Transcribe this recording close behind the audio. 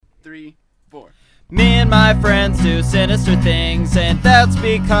3, 4. Me and my friends do sinister things, and that's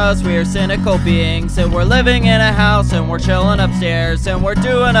because we're cynical beings, and we're living in a house, and we're chilling upstairs, and we're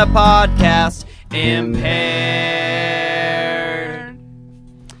doing a podcast, Impaired.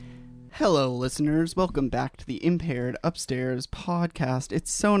 Hello, listeners. Welcome back to the Impaired Upstairs podcast.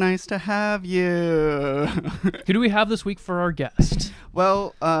 It's so nice to have you. Who do we have this week for our guest?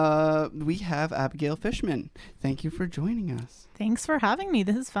 Well, we have Abigail Fishman. Thank you for joining us. Thanks for having me.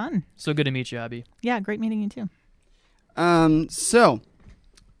 This is fun. So good to meet you, Abby. Yeah, great meeting you too. So,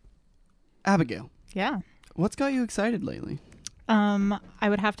 Abigail, Yeah. what's got you excited lately? I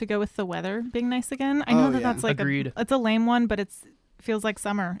would have to go with the weather being nice again. I know Oh, that yeah. that's like Agreed. it's a lame one, but feels like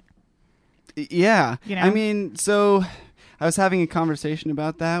summer. Yeah. You know? I mean, so I was having a conversation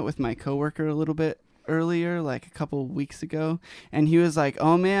about that with my coworker a little bit earlier, like a couple weeks ago, and he was like,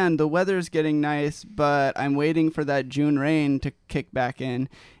 "Oh man, the weather's getting nice, but I'm waiting for that June rain to kick back in,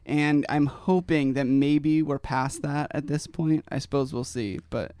 and I'm hoping that maybe we're past that at this point. I suppose we'll see,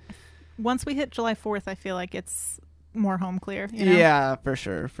 but Once we hit July 4th, I feel like it's more home clear. You know? yeah, for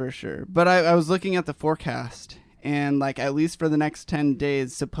sure. But I was looking at the forecast, and like at least for the next 10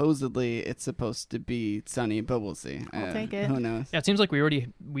 days, supposedly it's supposed to be sunny, but we'll see. I'll take it. Who knows? Yeah, it seems like we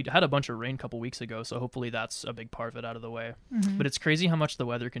had a bunch of rain a couple weeks ago, so hopefully that's a big part of it out of the way. Mhm. But it's crazy how much the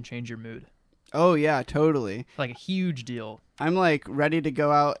weather can change your mood. Oh yeah, totally. Like a huge deal. I'm like ready to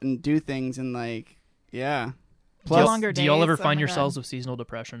go out and do things and like, yeah. Plus- Plus, longer Do y'all ever days, oh find my yourselves God. with seasonal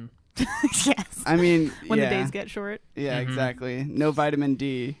depression? Yes. I mean, When yeah, the days get short. yeah, Mhm. exactly. No vitamin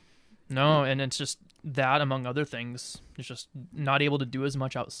D. No, and it's just that among other things. It's just not able to do as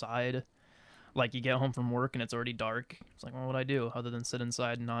much outside. Like you get home from work and it's already dark. It's like, well, what do I do other than sit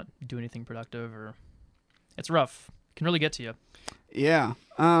inside and not do anything productive? Or it's rough. It can really get to you. Yeah.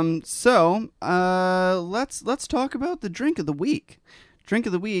 So, let's talk about the drink of the week. Drink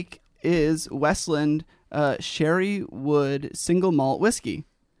of the week is Westland Sherry Wood Single Malt Whiskey.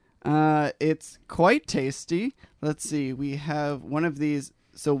 It's quite tasty. Let's see. We have one of these.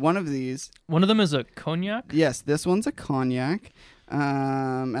 So one of these, One of them is a cognac. yes, this one's a cognac.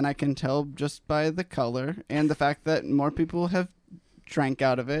 And I can tell just by the color and the fact that more people have drank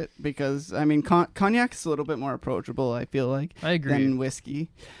out of it because, I mean, cognac is a little bit more approachable, I feel like, I agree. than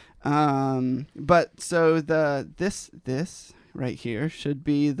whiskey. But so this right here should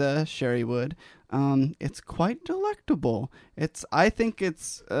be the Sherrywood. It's quite delectable. I think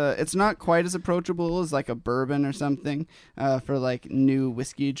it's not quite as approachable as like a bourbon or something for like new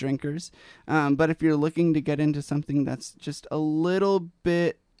whiskey drinkers. But if you're looking to get into something that's just a little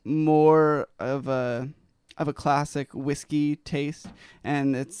bit more of a classic whiskey taste,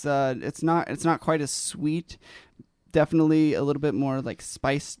 and it's not quite as sweet. Definitely a little bit more like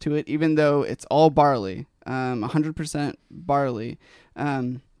spice to it, even though it's all barley, 100% barley.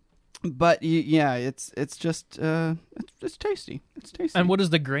 But yeah, it's just it's tasty. It's tasty. And what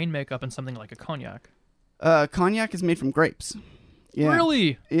does the grain make up in something like a cognac? Cognac is made from grapes. Yeah.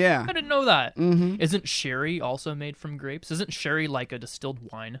 Really? Yeah. I didn't know that. Mm-hmm. Isn't sherry also made from grapes? Isn't sherry like a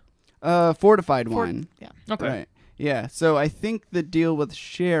distilled wine? Fortified wine. Yeah. Okay. Right. Yeah. So I think the deal with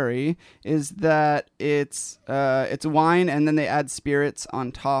sherry is that it's wine, and then they add spirits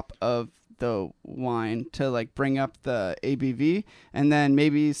on top of the wine to like bring up the ABV, and then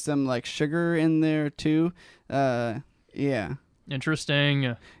maybe some like sugar in there too. Yeah.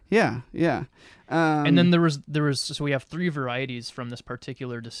 Interesting. Yeah. Yeah. And then there was so we have 3 varieties from this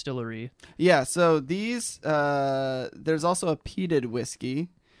particular distillery. Yeah, so these there's also a peated whiskey,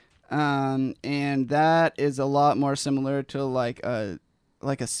 and that is a lot more similar to like a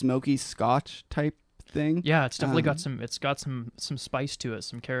smoky Scotch type thing. Yeah, it's definitely got some spice to it,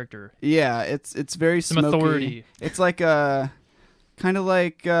 some character, Yeah, it's very some smoky. authority. It's like a kind of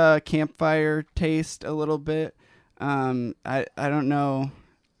like a campfire taste a little bit. I don't know.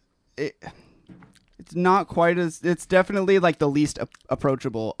 It's not quite as. It's definitely like the least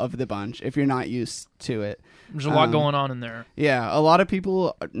approachable of the bunch if you're not used to it. There's a lot going on in there. Yeah, a lot of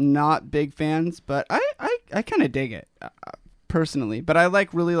people are not big fans, but I kind of dig it personally. But I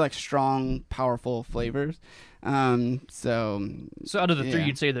really like strong, powerful flavors. So So out of the 3, yeah.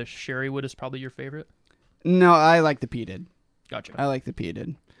 you'd say the Sherrywood is probably your favorite? No, I like the peated. Gotcha. I like the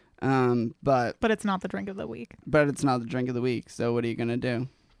peated. But But it's not the drink of the week. it's not the drink of the week. So what are you gonna do?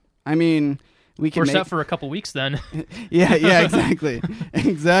 I mean, we can We're make set for a couple weeks then. yeah, exactly.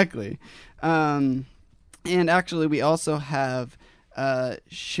 Exactly. And actually, we also have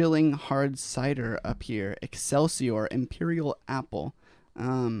Schilling Hard Cider up here, Excelsior Imperial Apple.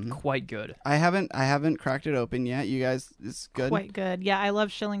 Quite good. I haven't cracked it open yet. You guys, it's good. Quite good. Yeah, I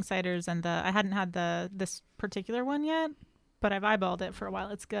love Schilling ciders, and I hadn't had this particular one yet. but I've eyeballed it for a while.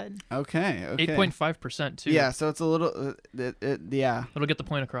 It's good. Okay. 8.5% too. Yeah, so it's a little. Yeah, It'll get the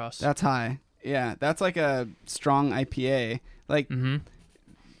point across. that's high. Yeah, that's like a strong IPA. Like, Mm-hmm.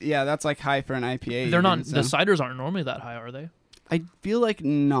 yeah, that's like high for an IPA. They're even, not. so. The ciders aren't normally that high, are they? I feel like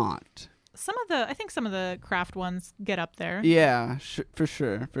not. I think some of the craft ones get up there. Yeah, for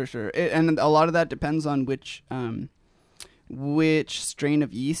sure. And a lot of that depends on which strain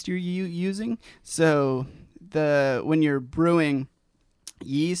of yeast you're using. So when you're brewing,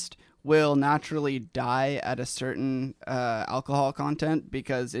 yeast will naturally die at a certain alcohol content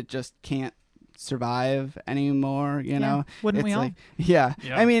because it just can't survive anymore. You know, Wouldn't we all? like, yeah.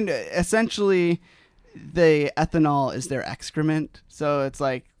 I mean, essentially, the ethanol is their excrement. So it's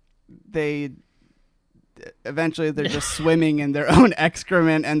like eventually they're just swimming in their own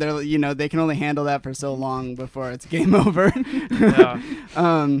excrement, and they can only handle that for so long before it's game over. Yeah.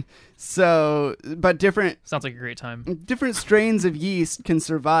 But different Sounds like a great time. different strains of yeast can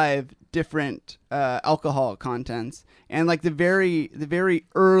survive different alcohol contents, and like the very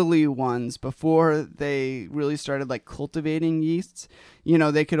early ones before they really started like cultivating yeasts,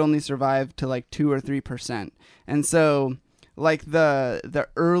 they could only survive to like 2 or 3%. And so like the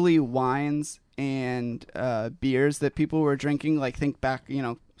early wines and beers that people were drinking, like think back,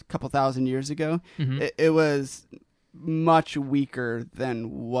 a couple thousand years ago, Mm-hmm. it was much weaker than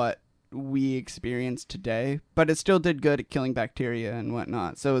what we experience today, but it still did good at killing bacteria and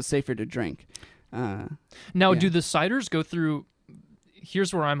whatnot, so it was safer to drink. Now, yeah. do the ciders go through?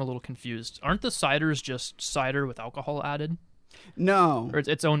 Here's where I'm a little confused. Aren't the ciders just cider with alcohol added, No, or it's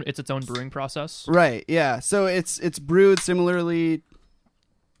its own brewing process? right? Yeah, so it's brewed similarly.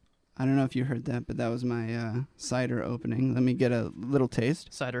 I don't know if you heard that, but that was my cider opening. Let me get a little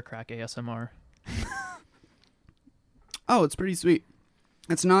taste. Cider crack ASMR. Oh, it's pretty sweet.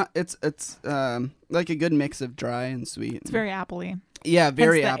 It's not. It's like a good mix of dry and sweet. It's very appley. Yeah,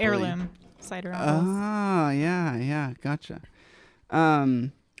 very Hence the appley. heirloom cider apples. Oh, yeah, gotcha.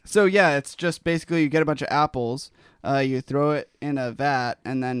 So yeah, it's just basically you get a bunch of apples, you throw it in a vat,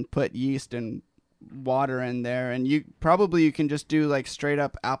 and then put yeast and water in there, and you can just do like straight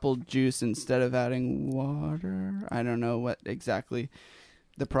up apple juice instead of adding water. I don't know what exactly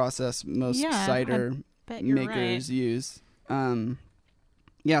the process most cider Bet you're makers right. use.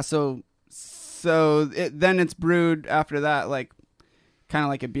 Yeah, so then it's brewed after that, like kind of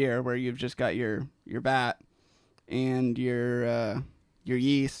like a beer, where you've just got your vat and your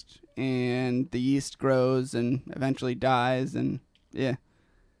yeast, and the yeast grows and eventually dies, and yeah,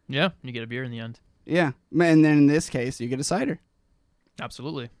 you get a beer in the end. and then in this case you get a cider.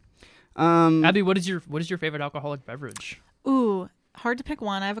 Absolutely. Abby, Abby, what is your favorite alcoholic beverage? Ooh, hard to pick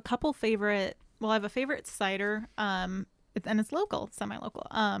one. I have a couple favorite. Well, I have a favorite cider. And it's local, semi-local,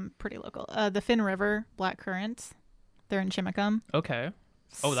 pretty local. The Finn River Blackcurrant. They're in Chimicum. Okay.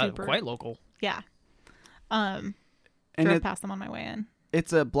 Oh, that's Super- quite local. Yeah. and Drove past them on my way in.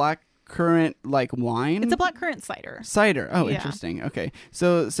 it's a black currant like wine. It's a blackcurrant cider. Cider. Oh, Yeah. interesting. Okay,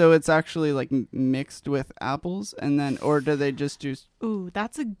 so it's actually like mixed with apples, and then, or do they just do? Ooh,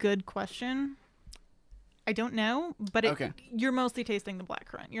 that's a good question. I don't know, but Okay. you're mostly tasting the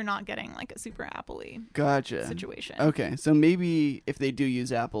blackcurrant. You're not getting like a super appley Gotcha. situation. Okay, so maybe if they do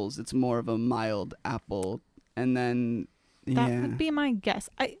use apples, it's more of a mild apple, and then That would be my guess.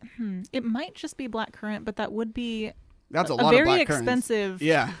 It might just be blackcurrant, but that would be that's a a lot very of black currants. expensive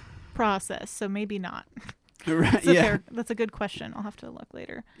Yeah. process, so maybe not. Right. That's a good question. I'll have to look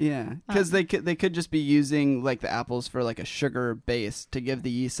later. Yeah, because they could just be using like the apples for like a sugar base to give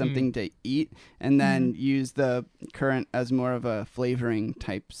the yeast something to eat, and then use the currant as more of a flavoring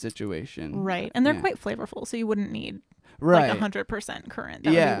type situation. Right, and they're Yeah. quite flavorful, so you wouldn't need Right. like 100% currant.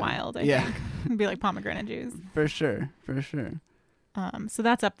 That would Yeah. be wild. I Yeah. think it'd be like pomegranate juice. For sure. So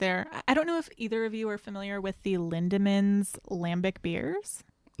that's up there. I don't know if either of you are familiar with the Lindemans lambic beers.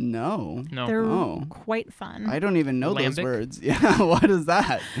 No. No. They're Oh. quite fun. I don't even know those Lambic? words. Yeah, what is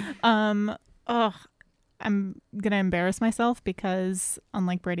that? I'm gonna embarrass myself because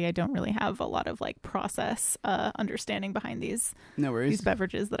unlike Brady, I don't really have a lot of like process understanding behind these No worries.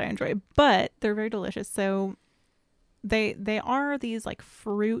 beverages that I enjoy, but they're very delicious. So they are these like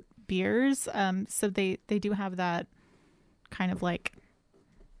fruit beers. So they do have that kind of like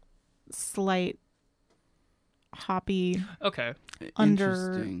slight hoppy Okay.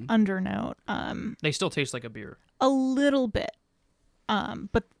 Interesting. undernote. They still taste like a beer. A little bit.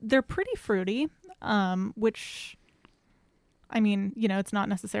 But they're pretty fruity, which, I mean, it's not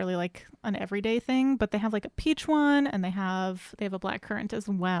necessarily like an everyday thing, but they have like a peach one, and they have a blackcurrant as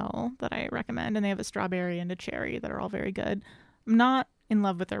well that I recommend, and they have a strawberry and a cherry that are all very good. I'm not in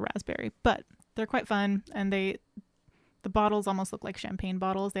love with their raspberry, but they're quite fun, and they The bottles almost look like champagne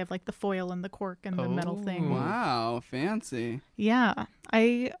bottles. They have like the foil and the cork and the metal thing. Oh. Wow, fancy. Yeah,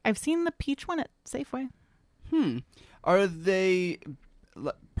 I've seen the peach one at Safeway. Are they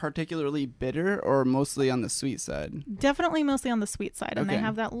particularly bitter or mostly on the sweet side? Definitely mostly on the sweet side, and they Okay.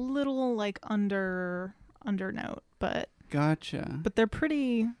 have that little like under note, but Gotcha. they're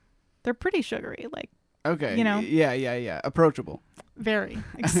pretty sugary, like Okay. you know. Yeah. Approachable. very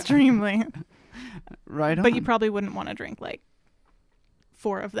extremely. Right on. But you probably wouldn't want to drink like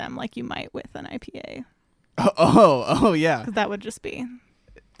 4 of them like you might with an IPA, Oh, yeah. because that would just be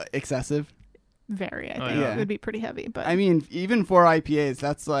Excessive. very. I Oh, think yeah. it would be pretty heavy. But I mean, even 4 IPAs,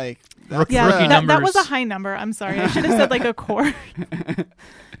 that's like... Rookie yeah, rookie that was a numbers. high number. I'm sorry. I should have said like a quart.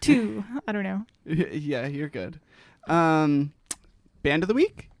 2. I don't know. Yeah, you're good. Band of the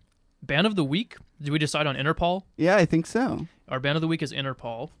week? Band of the week? Did we decide on Interpol? Yeah, I think so. Our band of the week is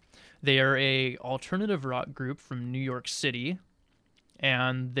Interpol. They are a alternative rock group from New York City,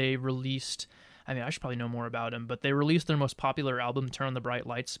 and they released, I mean, I should probably know more about them, but they released their most popular album, Turn on the Bright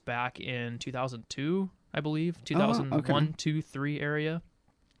Lights, back in 2002, I believe, 2001, 2, 3 area.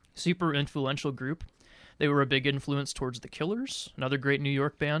 Super influential group. They were a big influence towards The Killers, another great New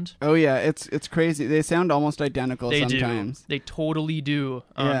York band. Oh yeah, it's crazy. They sound almost identical They sometimes. do. They totally do.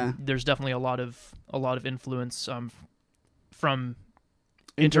 Yeah. There's definitely a lot of influence from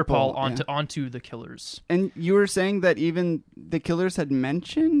Interpol yeah. onto The Killers. And you were saying that even the Killers had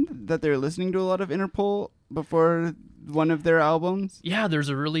mentioned that they're listening to a lot of Interpol before one of their albums. Yeah, there's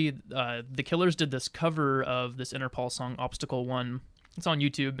a really The Killers did this cover of this Interpol song Obstacle 1. It's on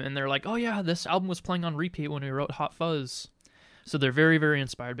YouTube, and they're like, oh yeah, this album was playing on repeat when we wrote Hot Fuzz. So they're very, very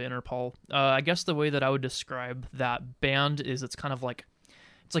inspired by Interpol. I guess the way that I would describe that band is it's like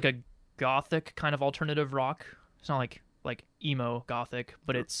a gothic kind of alternative rock. It's not like emo gothic,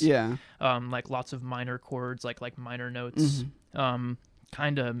 but it's Yeah. like lots of minor chords, like minor notes,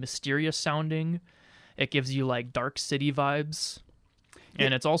 kind of mysterious sounding. It gives you like Dark City vibes,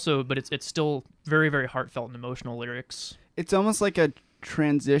 and it's also, but it's still very, very heartfelt and emotional lyrics. It's almost like a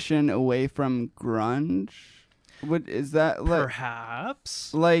transition away from grunge. Is that like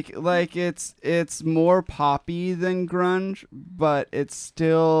Perhaps. like it's more poppy than grunge, but it's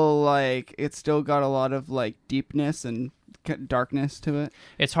still got a lot of like deepness and darkness to it.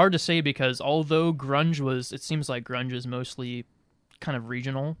 It's hard to say because although it seems like grunge is mostly kind of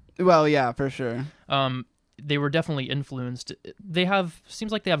regional. Well, yeah, for sure. They were definitely influenced.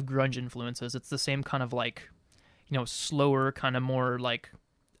 Seems like they have grunge influences. It's the same kind of like, slower, kind of more like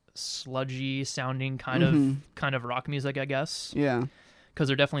sludgy sounding kind of rock music, I guess. Yeah. Because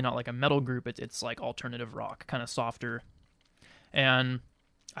they're definitely not like a metal group. It's like alternative rock, kind of softer. And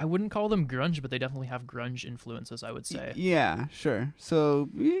I wouldn't call them grunge, but they definitely have grunge influences, I would say. Yeah, sure. So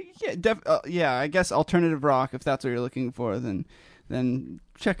yeah, I guess alternative rock. If that's what you're looking for, then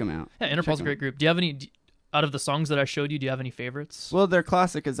check them out. Yeah, Interpol's a great group. Do you have any, out of the songs that I showed you, do you have any favorites? Well, their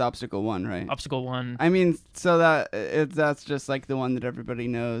classic is Obstacle 1, right? Obstacle 1. I mean, so that's just like the one that everybody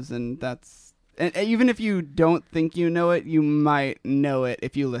knows, and even if you don't think you know it, you might know it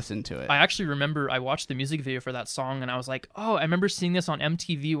if you listen to it. I actually remember I watched the music video for that song, and I was like, oh, I remember seeing this on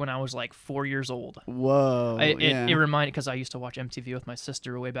MTV when I was like 4 years old. Whoa. It reminded, because I used to watch MTV with my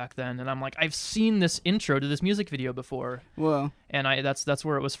sister way back then, and I'm like, I've seen this intro to this music video before, Whoa. and that's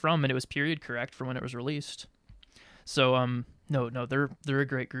where it was from, and it was period correct for when it was released. So no, they're a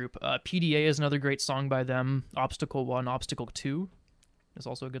great group. PDA is another great song by them. Obstacle 1, Obstacle 2 is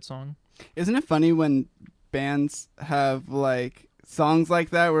also a good song. Isn't it funny when bands have like songs like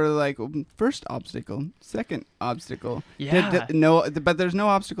that where like first obstacle, second obstacle? Yeah. No, but there's no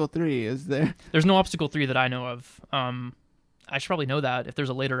Obstacle 3, is there? There's no Obstacle 3 that I know of. I should probably know that if there's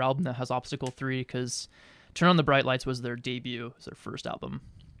a later album that has Obstacle 3, because Turn on the Bright Lights was their debut, it was their first album.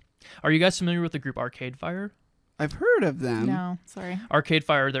 Are you guys familiar with the group Arcade Fire? I've heard of them. No, sorry. Arcade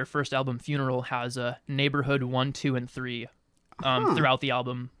Fire, their first album, Funeral, has a Neighborhood 1, 2, and 3 throughout the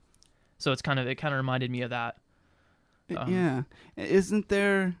album. So it kind of reminded me of that. Yeah. Isn't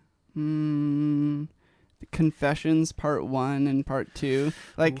there Confessions Part 1 and Part 2?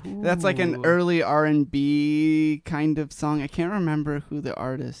 Like that's like an Ooh. early R&B kind of song. I can't remember who the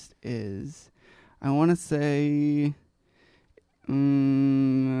artist is. I want to say I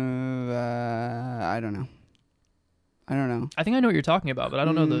don't know. I think I know what you're talking about, but I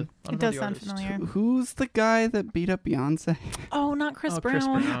don't know the. I don't It know does the sound artist. familiar. Who's the guy that beat up Beyonce? Oh, not Chris Oh, Brown. Chris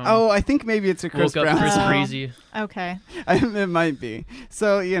Brown. Oh, I think maybe it's a Chris Woke up Brown Chris song. Breezy. Okay. It might be.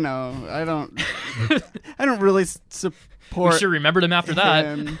 So, I don't really We sure remembered him after that.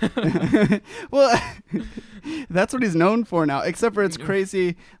 him. Well, that's what he's known for now. Except for it's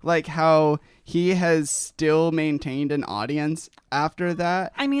crazy, like how he has still maintained an audience after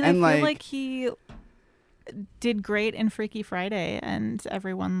that. I mean, and I feel like he did great in Freaky Friday, and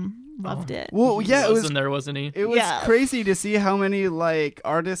everyone loved it. Well, yeah, it was. In there, wasn't he? It was Yeah. crazy to see how many like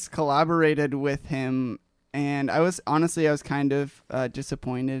artists collaborated with him. And I was kind of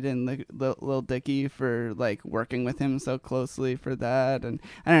disappointed in Lil Dicky for like working with him so closely for that, and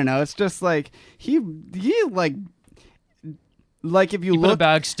I don't know. It's just like he like if you He put a look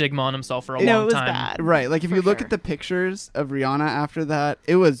bad stigma on himself for a No, long it was time. bad. right, like if For you look sure. at the pictures of Rihanna after that,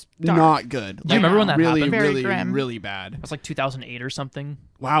 it was Dark. not good. Do you remember when that really, happened? Very really, grim. really bad. It was like 2008 or something.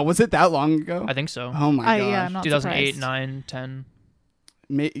 Wow, was it that long ago? I think so. Oh my gosh. Yeah, I'm not 2008, surprised. 9, 10.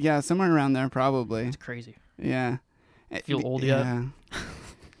 Yeah, somewhere around there probably. It's crazy. Yeah. Feel old yet?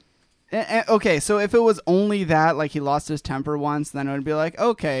 Yeah. Okay, so if it was only that, like he lost his temper once, then it would be like,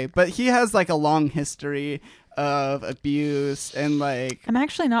 okay. But he has like a long history of abuse and like, I'm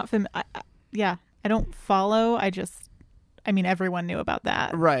actually not I don't follow. I mean, everyone knew about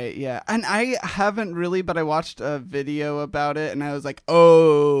that. right, yeah. And I haven't really, but I watched a video about it and I was like,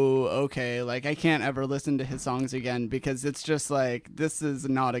 oh, okay. Like I can't ever listen to his songs again because it's just like, this is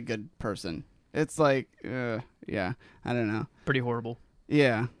not a good person. It's like, yeah, I don't know. Pretty horrible.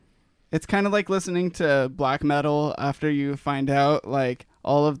 Yeah. It's kind of like listening to black metal after you find out like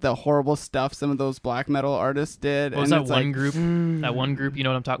all of the horrible stuff some of those black metal artists did. What was and that it's one like, group? That one group, you know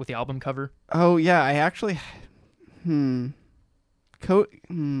what I'm talking with the album cover? Oh yeah, I actually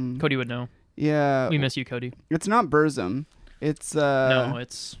Cody would know. Yeah. We miss you, Cody. It's not Burzum. It's No,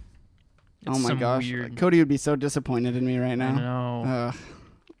 it's oh my some gosh. weird... Cody would be so disappointed in me right I now. know. Ugh.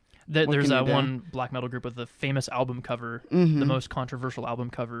 There's can that you do? one black metal group with the famous album cover, Mhm. the most controversial album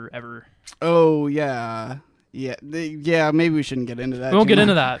cover ever. Oh yeah. Yeah. Maybe we shouldn't get into that. We won't too get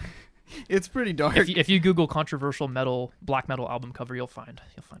into much. that. It's pretty dark. If you Google controversial black metal album cover, you'll find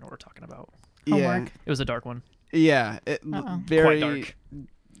what we're talking about. Yeah. Homework. It was a dark one. Yeah. Uh-oh. Very Quite dark.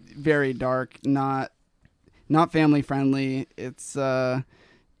 Very dark, not family friendly. It's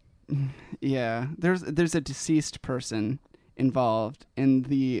yeah. There's a deceased person involved in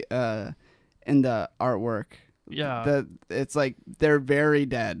the artwork. Yeah. It's like they're very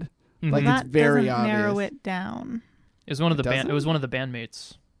dead. Mhm. Like That it's very doesn't narrow obvious. it down. It was one of the doesn't? It was one of the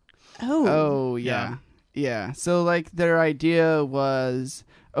bandmates. Oh. Oh yeah. Yeah. So like their idea was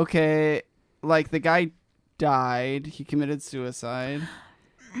okay, like the guy died, he committed suicide.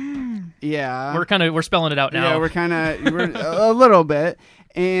 Yeah. We're spelling it out now. Yeah, we're a little bit.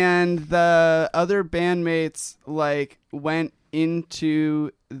 And the other bandmates like went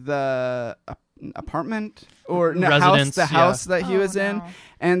into the apartment or no, Residence, house that he Oh, was in, no.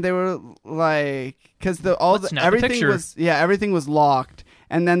 and they were like, because Let's snap a everything picture. was everything was locked,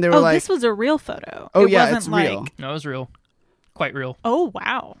 and then they were Oh, like, this was a real photo. oh It yeah, wasn't it's like, real. No, it was real. Quite real. Oh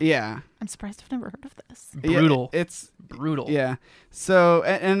wow. Yeah, I'm surprised I've never heard of this. Brutal. Yeah, it's Brutal. yeah. So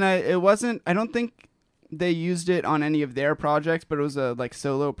and it wasn't. I don't think they used it on any of their projects, but it was a like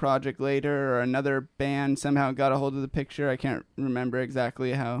solo project later, or another band somehow got a hold of the picture. I can't remember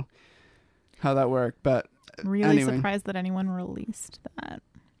exactly how that worked, but Really anyway. surprised that anyone released that.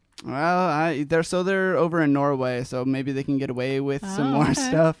 Well, they're over in Norway, so maybe they can get away with some Oh, more okay.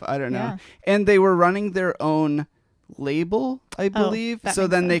 stuff. I don't know. Yeah. And they were running their own label, I believe, that so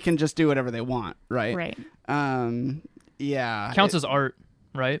makes then they sense. can just do whatever they want, right? Right. Yeah. Counts as art,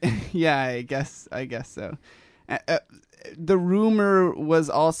 right? Yeah, I guess so. The rumor was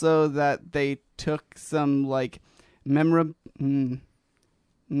also that they took some like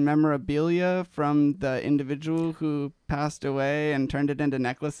memorabilia from the individual who passed away and turned it into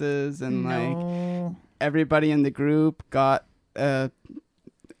necklaces, and like No. everybody in the group got a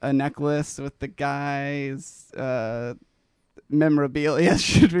necklace with the guy's memorabilia,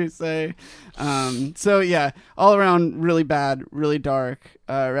 should we say. So yeah, all around really bad, really dark.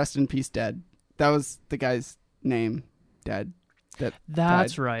 Rest in peace, Dead. That was the guy's name, Dead. That's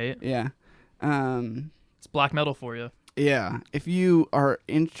died. right. Yeah. It's black metal for you. Yeah. If you are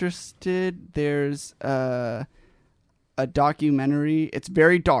interested, there's a documentary. It's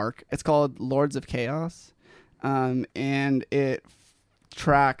very dark. It's called Lords of Chaos. And it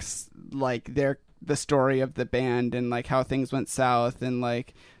tracks like the story of the band and like how things went south and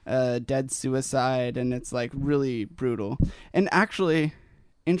like Dead suicide, and it's like really brutal. And actually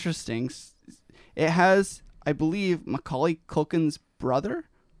interesting, it has, I believe, Macaulay Culkin's brother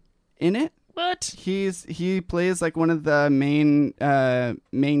in it. What? He plays like one of the main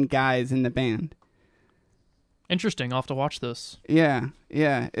guys in the band. Interesting. I'll have to watch this. Yeah.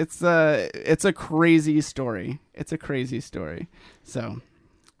 It's a crazy story. It's a crazy story. So,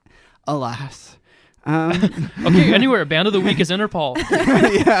 alas. Okay, anywhere. Band of the Week is Interpol.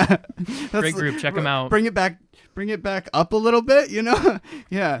 Yeah. Great group. Check them out. Bring it back up a little bit, you know?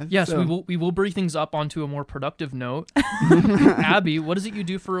 Yeah. Yes, so. we will bring things up onto a more productive note. Abby, what is it you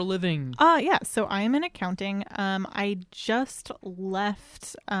do for a living? Yeah, so I am in accounting. I just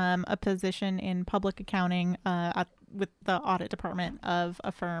left a position in public accounting with the audit department of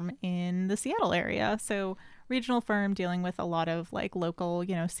a firm in the Seattle area. So regional firm dealing with a lot of like local,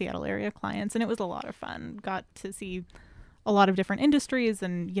 Seattle area clients, and it was a lot of fun. Got to see a lot of different industries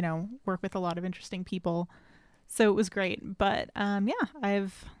and, work with a lot of interesting people. So it was great. But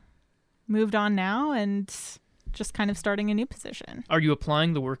I've moved on now and just kind of starting a new position. Are you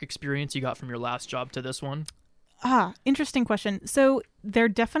applying the work experience you got from your last job to this one? Interesting question. So they're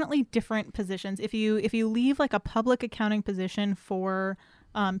definitely different positions. If you leave like a public accounting position for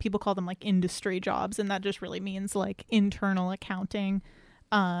people call them like industry jobs, and that just really means like internal accounting,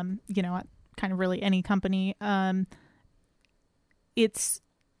 at kind of really any company. It's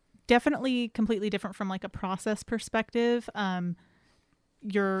definitely completely different from like a process perspective.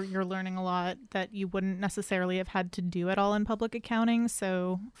 You're learning a lot that you wouldn't necessarily have had to do at all in public accounting.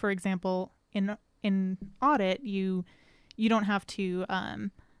 So, for example, in audit, you don't have to,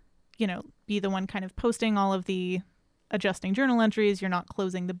 be the one kind of posting all of the adjusting journal entries. You're not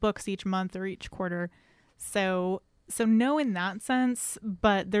closing the books each month or each quarter. So no, in that sense,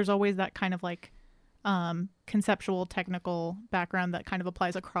 but there's always that kind of like conceptual, technical background that kind of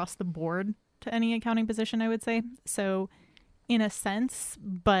applies across the board to any accounting position, I would say. So in a sense,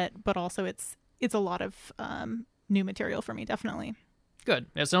 but also it's a lot of new material for me, definitely. Good.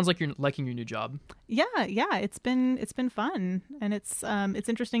 It sounds like you're liking your new job. Yeah, it's been fun, and it's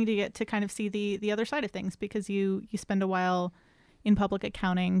interesting to get to kind of see the other side of things, because you spend a while in public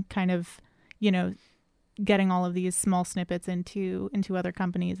accounting, kind of, getting all of these small snippets into other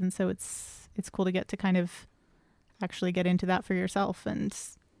companies, and so it's cool to get to kind of actually get into that for yourself and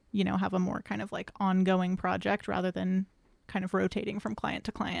have a more kind of like ongoing project rather than kind of rotating from client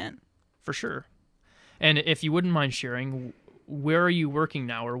to client. For sure. And if you wouldn't mind sharing, where are you working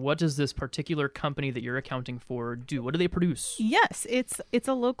now, or what does this particular company that you're accounting for do? What do they produce? Yes, it's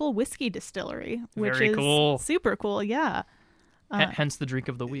a local whiskey distillery, which Very is cool. Super cool. Yeah. Hence the drink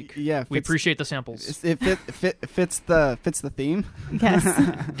of the week. Yeah, we appreciate the samples. It fits the theme. Yes,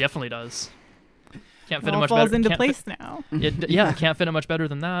 definitely does. Can't fit it it all much falls better. into Can't place now. Can't fit it much better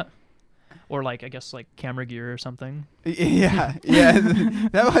than that. Or like, I guess like camera gear or something. Yeah,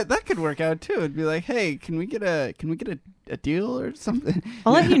 that could work out too. It'd be like, hey, can we get a deal or something?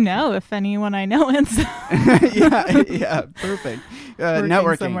 I'll let you know if anyone I know is. yeah, perfect.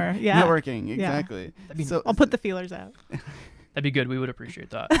 Networking somewhere. Yeah. Networking, exactly. Yeah. So I'll put the feelers out. That'd be good. We would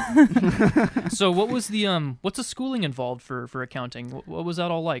appreciate that. So what was the what's the schooling involved for accounting? What was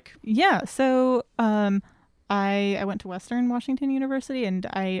that all like? Yeah, so I went to Western Washington University, and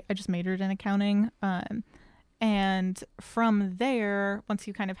I just majored in accounting. And from there, once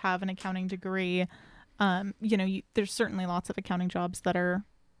you kind of have an accounting degree, there's certainly lots of accounting jobs that are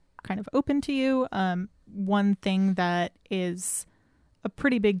kind of open to you. One thing that is a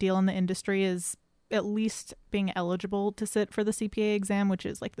pretty big deal in the industry is at least being eligible to sit for the CPA exam, which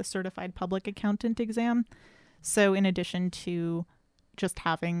is like the Certified Public Accountant exam. So in addition to just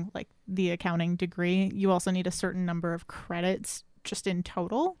having like the accounting degree, you also need a certain number of credits just in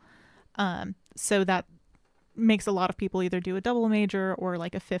total. So that makes a lot of people either do a double major or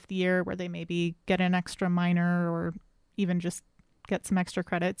like a fifth year where they maybe get an extra minor or even just get some extra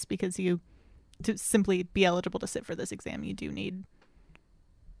credits, because to simply be eligible to sit for this exam, you do need,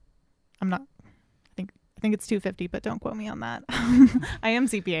 I think it's 250, but don't quote me on that. I am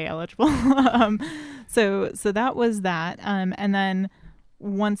CPA eligible. So that was that. And then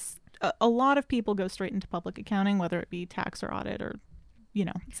once a lot of people go straight into public accounting, whether it be tax or audit or,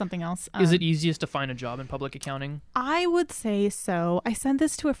 something else. Is it easiest to find a job in public accounting? I would say so. I sent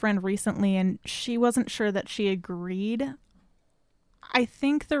this to a friend recently, and she wasn't sure that she agreed. I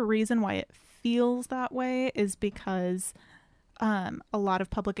think the reason why it feels that way is because a lot of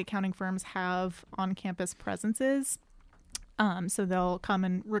public accounting firms have on-campus presences. So they'll come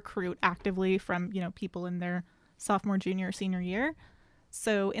and recruit actively from, people in their sophomore, junior, senior year.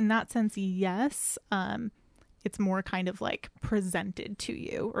 So in that sense, yes, it's more kind of like presented to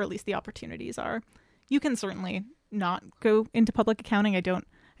you, or at least the opportunities are. You can certainly not go into public accounting. I don't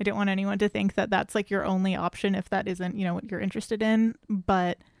want anyone to think that that's like your only option if that isn't, what you're interested in,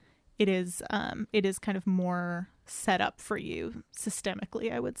 but it is kind of more set up for you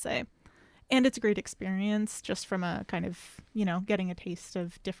systemically, I would say. And it's a great experience just from a kind of, getting a taste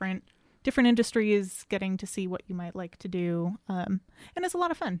of different industries, getting to see what you might like to do. And it's a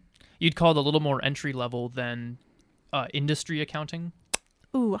lot of fun. You'd call it a little more entry level than industry accounting?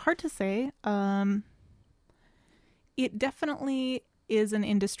 Ooh, hard to say. It definitely is an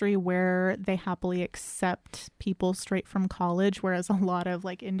industry where they happily accept people straight from college, whereas a lot of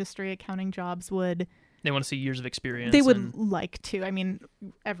like industry accounting jobs They want to see years of experience. They would like to. I mean,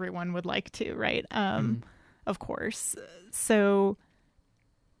 everyone would like to, right? Of course. So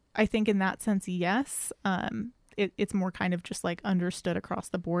I think in that sense, yes. It's more kind of just like understood across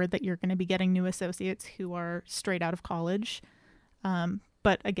the board that you're going to be getting new associates who are straight out of college.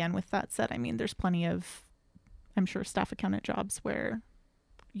 But again, with that said, I mean, there's plenty of, I'm sure, staff accountant jobs where,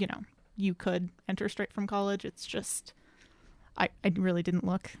 you could enter straight from college. It's just, I really didn't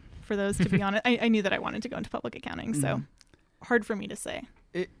look for those, to be honest. I knew that I wanted to go into public accounting, so hard for me to say.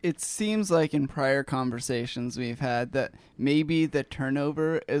 It seems like in prior conversations we've had that maybe the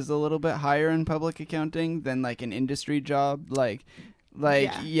turnover is a little bit higher in public accounting than like an industry job.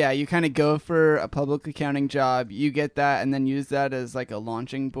 Yeah, you kind of go for a public accounting job, you get that, and then use that as like a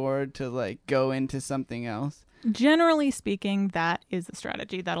launching board to like go into something else. Generally speaking, that is a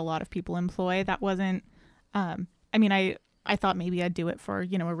strategy that a lot of people employ. That wasn't, I thought maybe I'd do it for,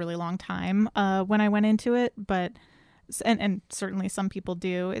 a really long time when I went into it, but, and certainly some people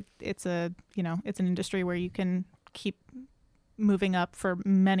do. It's an industry where you can keep moving up for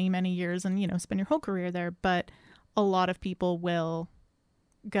many, many years and, spend your whole career there. But a lot of people will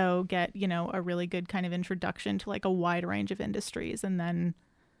go get, a really good kind of introduction to like a wide range of industries and then,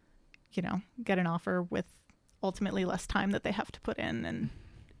 get an offer with ultimately less time that they have to put in and,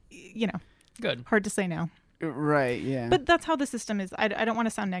 Good. Hard to say no. Right, yeah. But that's how the system is. I don't want to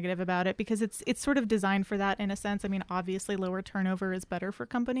sound negative about it because it's sort of designed for that in a sense. I mean, obviously lower turnover is better for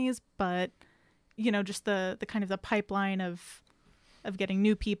companies, but just the kind of the pipeline of getting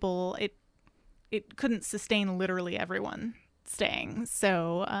new people, it couldn't sustain literally everyone staying.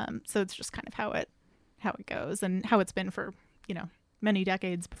 So it's just kind of how it goes and how it's been for, many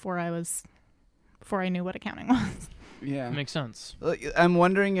decades before I knew what accounting was. Yeah. Makes sense. I'm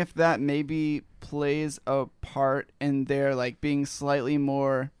wondering if that maybe plays a part in their like being slightly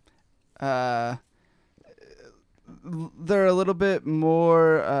more they're a little bit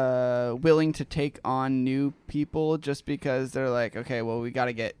more willing to take on new people just because they're like, okay, well we got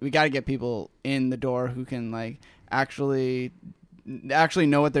to get people in the door who can like actually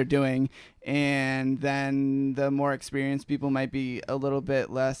know what they're doing, and then the more experienced people might be a little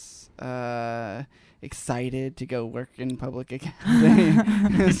bit less excited to go work in public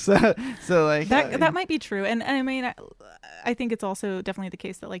accounting. so like that might be true, and I mean I think it's also definitely the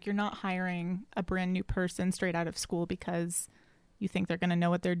case that like you're not hiring a brand new person straight out of school because you think they're going to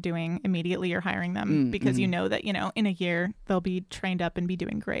know what they're doing immediately. You're hiring them because you know that in a year they'll be trained up and be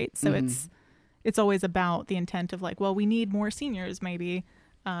doing great. So it's always about the intent of like, well, we need more seniors maybe.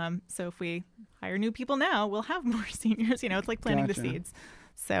 So if we hire new people now, we'll have more seniors. It's like planting the seeds.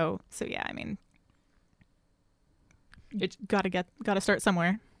 So yeah, I mean, it's got to start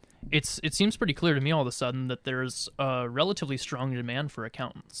somewhere. It seems pretty clear to me all of a sudden that there's a relatively strong demand for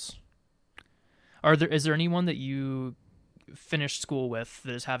accountants. Is there anyone that you finished school with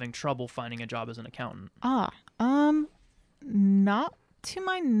that is having trouble finding a job as an accountant? Not to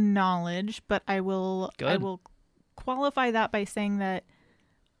my knowledge, but I will qualify that by saying that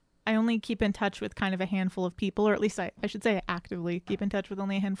I only keep in touch with kind of a handful of people, or at least I should say I actively keep in touch with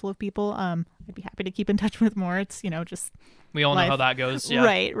only a handful of people. I'd be happy to keep in touch with more. It's, just we all life. know how that goes. Yeah.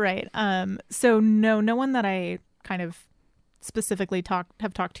 Right. So no one that I kind of specifically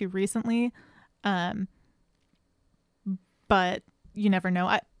have talked to recently. But you never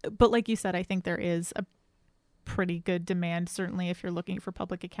know. But like you said, I think there is a pretty good demand. Certainly, if you're looking for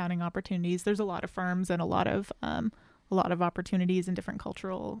public accounting opportunities, there's a lot of firms and a lot of opportunities and different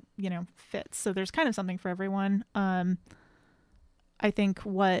cultural, fits. So there's kind of something for everyone. I think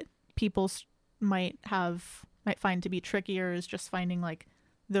what people might find to be trickier is just finding like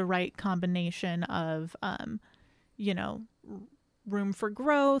the right combination of, room for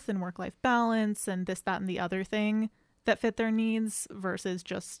growth and work-life balance and this, that, and the other thing that fit their needs versus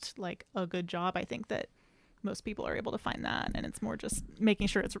just like a good job. I think that most people are able to find that, and it's more just making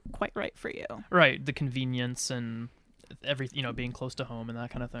sure it's quite right for you. Right. The convenience and being close to home and that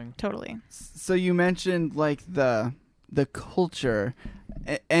kind of thing. Totally. So you mentioned like the culture.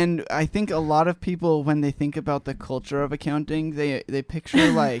 And I think a lot of people, when they think about the culture of accounting, they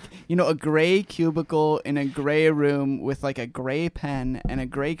picture like, you know, a gray cubicle in a gray room with like a gray pen and a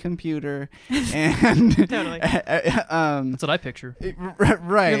gray computer, and Totally. That's what I picture.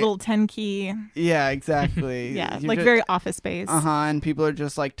 Right. Your little 10 key. Yeah, exactly. Yeah, You're like ju- very Office Space. and people are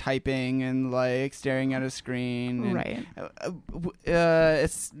just like typing and like staring at a screen. And, Right.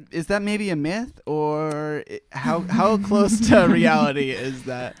 is that maybe a myth, or how close to reality is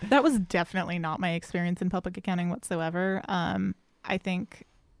that? That was definitely not my experience in public accounting whatsoever. I think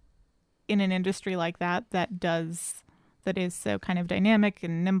in an industry like that is so kind of dynamic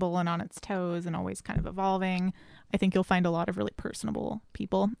and nimble and on its toes and always kind of evolving, I think you'll find a lot of really personable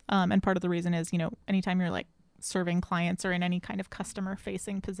people. And part of the reason is, you know, anytime you're like serving clients or in any kind of customer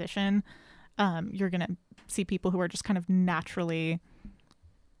facing position, you're going to see people who are just kind of naturally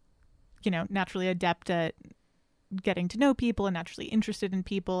adept at getting to know people and naturally interested in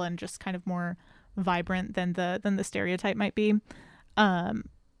people and just kind of more vibrant than the stereotype might be.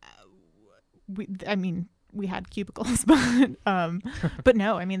 We had cubicles, but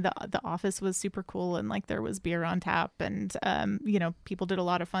no, I mean, the office was super cool, and like there was beer on tap, and people did a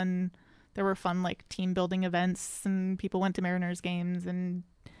lot of fun. There were fun like team building events, and people went to Mariners games, and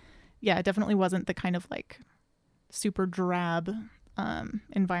yeah, it definitely wasn't the kind of like super drab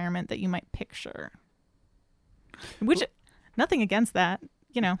environment that you might picture. Which, nothing against that,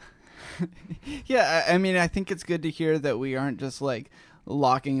 you know. Yeah, I mean, I think it's good to hear that we aren't just like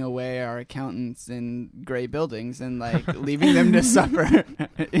locking away our accountants in gray buildings and like leaving them to suffer.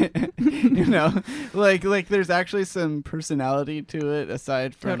 You know, like there's actually some personality to it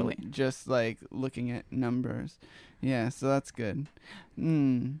aside from Totally. just like looking at numbers. Yeah, so that's good.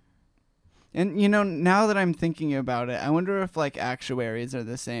 And you know, now that I'm thinking about it, I wonder if like actuaries are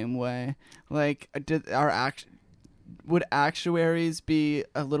the same way. Like, would actuaries be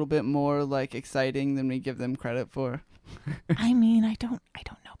a little bit more like exciting than we give them credit for? I mean, I don't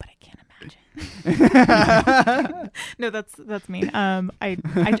know, but I can't imagine. No, that's mean. I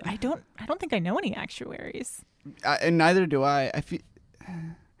don't think I know any actuaries. And neither do I. I feel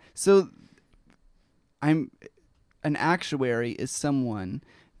so. An actuary is someone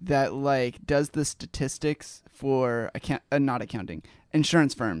that like does the statistics for not accounting,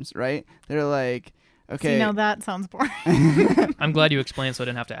 insurance firms, right? They're like, okay, See, now that sounds boring. I'm glad you explained so I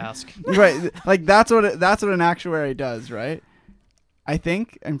didn't have to ask. right? Like that's what an actuary does, right?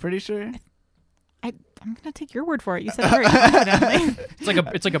 I'm pretty sure. I'm gonna take your word for it. You said it very confidently.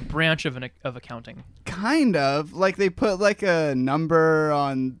 It's like a branch of accounting. Kind of like they put like a number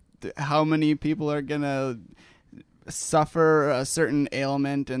on how many people are gonna suffer a certain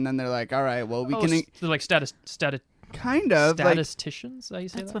ailment, and then they're like, all right, well, we can They're like kind of statisticians. How you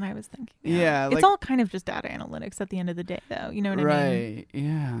say That's that? what I was thinking. Yeah, It's like, all kind of just data analytics at the end of the day, though. You know what I mean? right?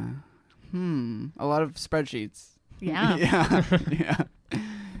 Yeah. A lot of spreadsheets. Yeah. yeah.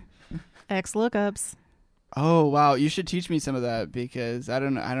 X lookups. Oh wow, you should teach me some of that, because I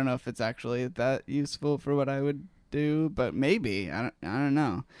don't know if it's actually that useful for what I would do, but maybe. I don't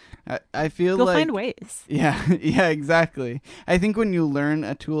know. I feel You'll like find ways. Yeah, exactly. I think when you learn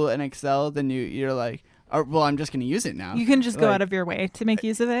a tool in Excel, then you're like, oh, well, I'm just going to use it now. You can just go Like, out of your way to make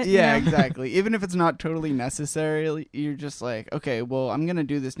use of it. Yeah, you know? exactly. Even if it's not totally necessary, you're just like, okay, well, I'm going to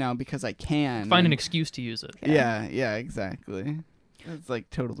do this now because I can. Find an And- excuse to use it. Yeah, exactly. It's like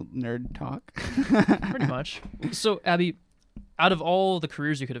total nerd talk. Pretty much. So, Abby, out of all the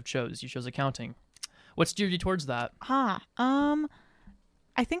careers you could have chose, you chose accounting. What steered you towards that?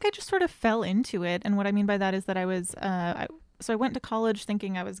 I think I just sort of fell into it, and what I mean by that is that I was so I went to college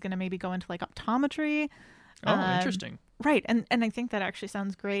thinking I was going to maybe go into like optometry. Oh, interesting. Right, and I think that actually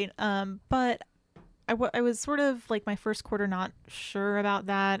sounds great. But I was sort of like my first quarter not sure about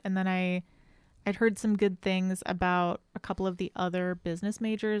that, and then I'd heard some good things about a couple of the other business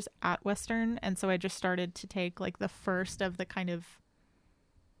majors at Western, and so I just started to take like the first of the kind of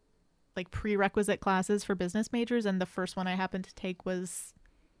like prerequisite classes for business majors, and the first one I happened to take was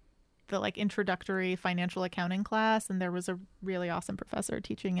the like introductory financial accounting class, and there was a really awesome professor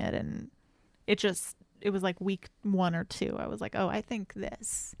teaching it, and it was like week 1 or 2. I was like, oh, I think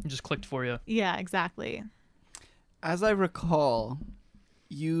this. It just clicked for you. Yeah, exactly. As I recall,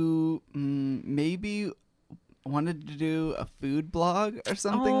 you maybe wanted to do a food blog or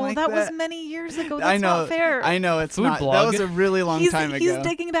something like that. Oh, that was many years ago. That's I know, not fair. I know it's Food not. blog? That was a really long time He's ago.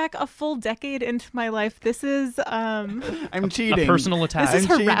 digging back a full decade into my life. This is I'm cheating. A personal attack. This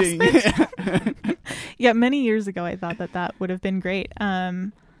is I'm harassment. cheating. Yeah, many years ago I thought that would have been great.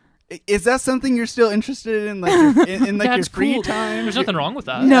 Is that something you're still interested in, like in like your That's free cool. time? There's nothing wrong with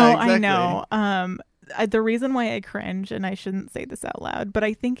that. No, exactly. I know. the reason why I cringe, and I shouldn't say this out loud, but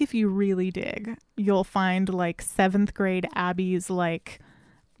I think if you really dig, you'll find like 7th grade Abby's like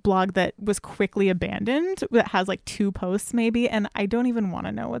blog that was quickly abandoned that has like 2 posts maybe, and I don't even want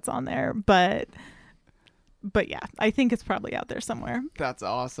to know what's on there, but yeah, I think it's probably out there somewhere. That's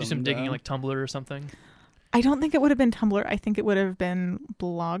awesome. Do some digging though. like Tumblr or something. I don't think it would have been Tumblr. I think it would have been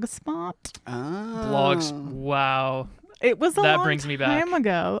Blogspot. Blogs. Wow. It was a That long brings me back. time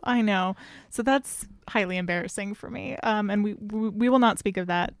ago. I know. So that's highly embarrassing for me. And we will not speak of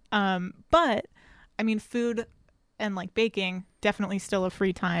that. But I mean, food and like baking, definitely still a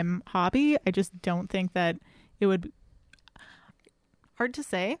free time hobby. I just don't think that it would. Hard to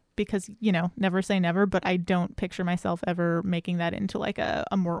say because, you know, never say never, but I don't picture myself ever making that into like a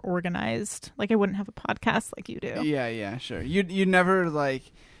more organized, like I wouldn't have a podcast like you do. Yeah, sure. You never like,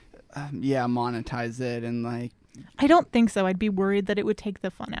 monetize it and like. I don't think so. I'd be worried that it would take the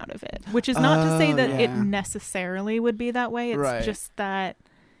fun out of it, which is not to say that it necessarily would be that way. It's Right. just that,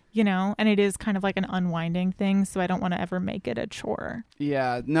 you know, and it is kind of like an unwinding thing. So I don't want to ever make it a chore.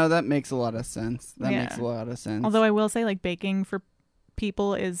 Yeah, no, that makes a lot of sense. That Yeah. makes a lot of sense. Although I will say like baking for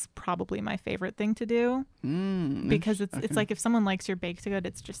people is probably my favorite thing to do because it's like if someone likes your baked good,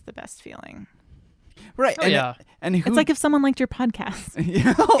 it's just the best feeling. right. Oh, yeah. And who, It's like if someone liked your podcast.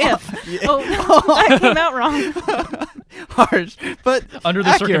 if If. Oh, that came out wrong. harsh, but Under the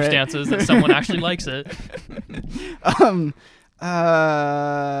accurate. circumstances that someone actually likes it.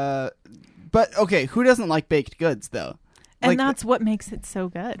 But okay, who doesn't like baked goods though? And Like, that's what makes it so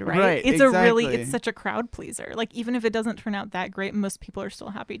good, right? Right, It's exactly. it's such a crowd pleaser. Like even if it doesn't turn out that great, most people are still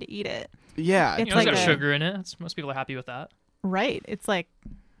happy to eat it. yeah, It's You know, it's like got a- sugar in it. Most people are happy with that. Right. It's like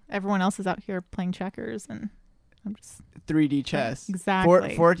everyone else is out here playing checkers and I'm just 3D chess,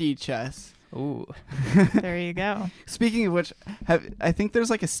 Exactly. 4D chess. Ooh. there you go. Speaking of which, I think there's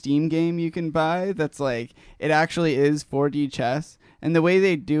like a Steam game you can buy that's like it actually is 4D chess, and the way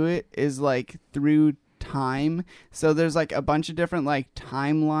they do it is like through time. So there's like a bunch of different like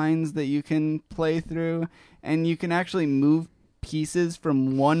timelines that you can play through, and you can actually move pieces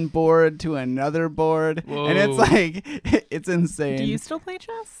from one board to another board, and it's Whoa. like it's insane. Do you still play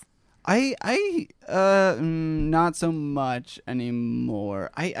chess? Not so much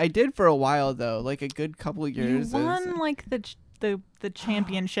anymore. I did for a while though, like a good couple of years. You won like the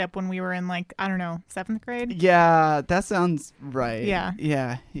championship when we were in like, I don't know, 7th grade. Yeah, that sounds right. Yeah.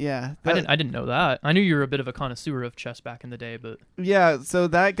 Yeah. I didn't know that. I knew you were a bit of a connoisseur of chess back in the day, but Yeah, so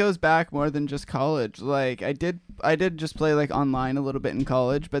that goes back more than just college. Like I did just play like online a little bit in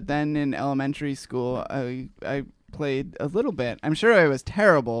college, but then in elementary school I played a little bit. I'm sure I was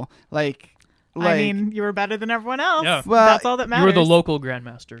terrible. Like I mean, you were better than everyone else. Yeah. Well, That's all that you matters. were the local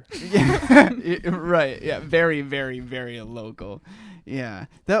grandmaster. yeah, right. Yeah, very, very, very local. Yeah,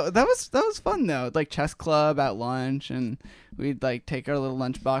 that was fun though. Like chess club at lunch, and we'd like take our little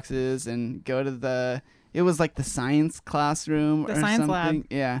lunch boxes and go to it was like the science classroom The or science something. lab.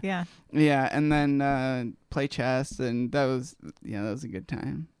 Yeah, Yeah. and then play chess, and that was a good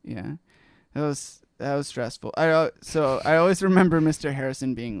time. Yeah, that was stressful. I always remember Mr.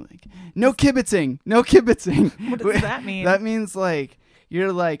 Harrison being like, "No kibitzing, no kibitzing." What does that mean? That means like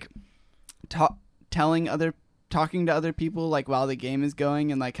you're like talking to other people like while the game is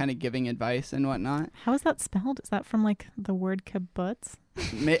going and like kind of giving advice and whatnot. How is that spelled? Is that from like the word kibbutz?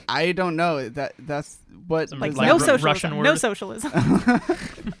 I don't know. That's what Some Like Like no Ru- socialism. Russian No word? socialism.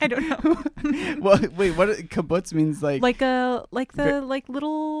 I don't know. Well, wait, what kibbutz means like Like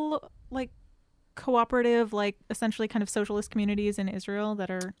little like cooperative, like essentially kind of socialist communities in Israel that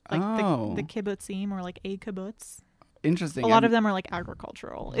are like Oh. the kibbutzim or like a kibbutz. interesting. A lot of them are like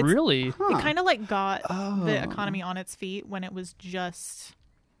agricultural. It's, Really? Huh. It kind of like got Oh. the economy on its feet when it was just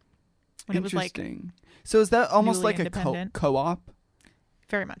when it was like Interesting. So is that almost newly like a independent. co-op?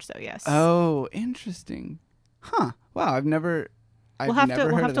 very much so. Yes. Oh, interesting. Huh. Wow, I've never we'll have never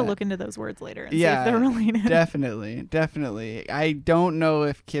to heard of that. look into those words later and Yeah, see if they're related. Definitely. I don't know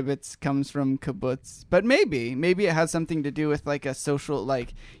if kibbutz comes from kibbutz, but maybe it has something to do with like a social,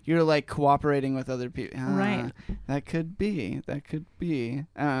 like you're like cooperating with other people. Right. That could be.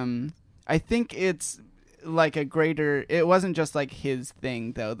 I think it's like a greater. It wasn't just like his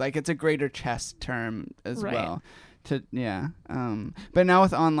thing though. Like it's a greater chess term as Right. well. But now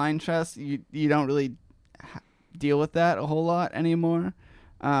with online chess, you don't really deal with that a whole lot anymore.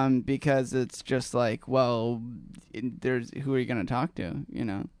 Because it's just like, well, who are you going to talk to, you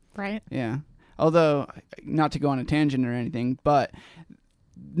know? Right. Yeah. Although, not to go on a tangent or anything, but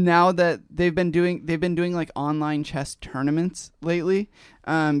now that they've been doing like online chess tournaments lately,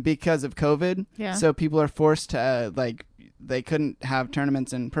 because of COVID. Yeah. So people are forced to like they couldn't have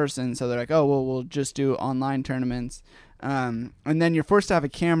tournaments in person, so they're like, oh well, we'll just do online tournaments. And then you're forced to have a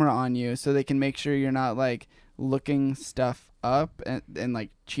camera on you so they can make sure you're not like looking stuff up and like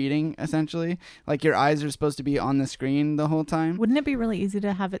cheating, essentially. Like your eyes are supposed to be on the screen the whole time. Wouldn't it be really easy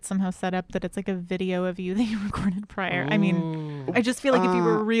to have it somehow set up that it's like a video of you that you recorded prior? I mean, I just feel like if you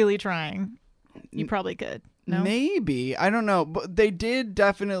were really trying, you probably could. No? Maybe. I don't know. But they did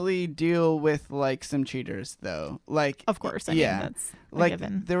definitely deal with like some cheaters though. Like, Of course. I mean, that's a like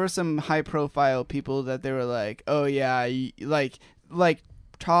given. there were some high profile people that they were like, oh yeah, like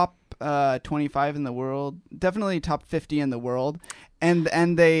top 25 in the world, definitely top 50 in the world, and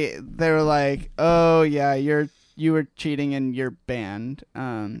they were like, oh yeah, you were cheating and you're banned.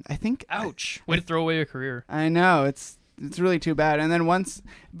 I think. Ouch! Way to throw away your career. I know, it's really too bad. And then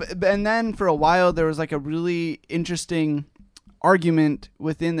and then for a while there was like a really interesting argument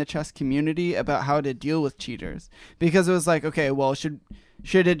within the chess community about how to deal with cheaters, because it was like, okay, well,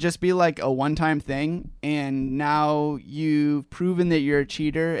 should it just be like a one-time thing and now you've proven that you're a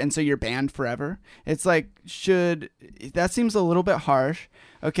cheater and so you're banned forever? It's like, that seems a little bit harsh.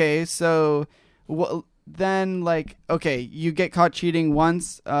 Okay, so then like, okay, you get caught cheating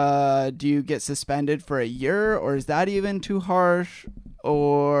once, do you get suspended for a year, or is that even too harsh?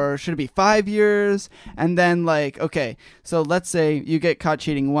 Or should it be 5 years? And then like, okay, so let's say you get caught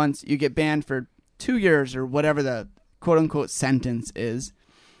cheating once, you get banned for 2 years or whatever the quote unquote sentence is.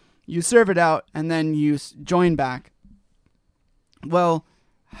 You serve it out and then you join back. Well,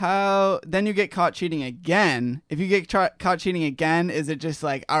 then you get caught cheating again. If you get caught cheating again, is it just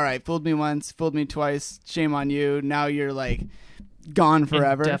like, all right, fooled me once, fooled me twice, shame on you, now you're like gone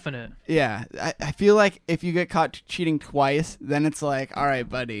forever? Indefinite. Yeah. I feel like if you get caught cheating twice, then it's like, all right,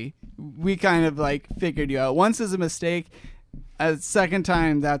 buddy, we kind of like figured you out. Once is a mistake. A second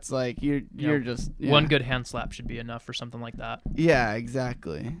time, that's like you're just one good hand slap should be enough for something like that. Yeah,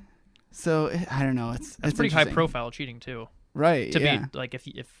 exactly. So I don't know. It's pretty high profile cheating too, right? To yeah. be like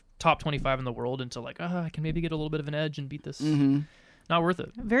if top 25 in the world, into like, I can maybe get a little bit of an edge and beat this. Mm-hmm. Not worth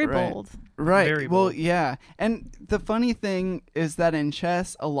it. Very Right. bold. Right. Very well, bold. yeah. And the funny thing is that in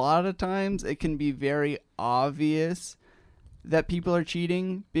chess, a lot of times it can be very obvious that people are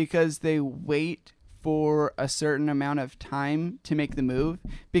cheating because they wait for a certain amount of time to make the move.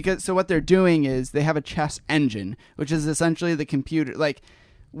 So what they're doing is they have a chess engine, which is essentially the computer. Like,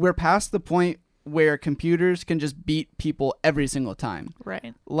 we're past the point where computers can just beat people every single time.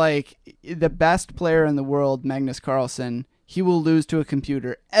 Right. Like, the best player in the world, Magnus Carlsen, he will lose to a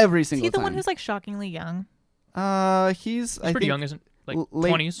computer every Is single he the time. one who's like shockingly young? He's He's pretty young, isn't like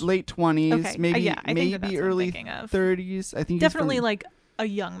late 20s? late 20s, Okay. maybe Yeah, I think that's maybe what I'm early thinking of. 30s. I think Definitely he's from, like a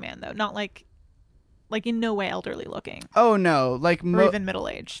young man though, not like in no way elderly looking oh no, like or even middle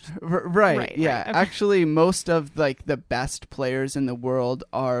aged. right, Right, yeah. right, okay. Actually, most of like the best players in the world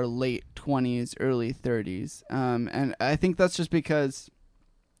are late 20s, early 30s. And I think that's just because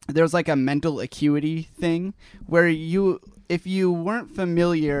there's like a mental acuity thing where if you weren't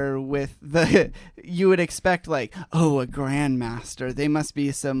familiar with you would expect like, oh, a grandmaster, they must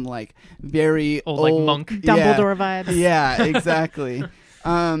be some like very Old, old like monk. Dumbledore vibes. Yeah, exactly.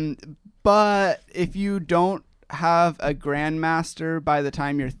 But if you don't have a grandmaster by the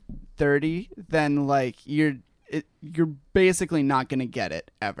time you're 30, then like you're basically not gonna get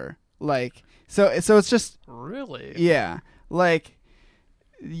it ever. Like so it's just Really? yeah, like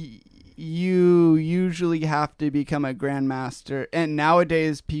you usually have to become a grandmaster, and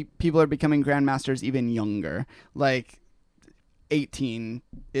nowadays people are becoming grandmasters even younger. Like 18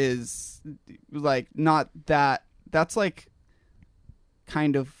 is like not that. That's like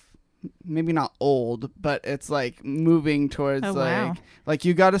kind of maybe not old, but it's like moving towards Oh, wow. like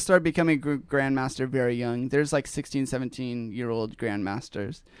you got to start becoming a grandmaster very young. There's like 16, 17-year-old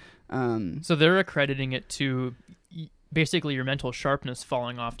grandmasters. So they're accrediting it to basically your mental sharpness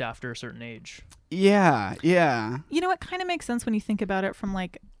falling off after a certain age. Yeah. You know, it kind of makes sense when you think about it from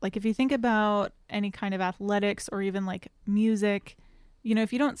like if you think about any kind of athletics or even like music, you know,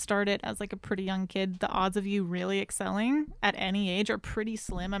 if you don't start it as like a pretty young kid, the odds of you really excelling at any age are pretty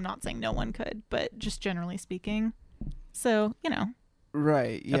slim. I'm not saying no one could, but just generally speaking. So, you know.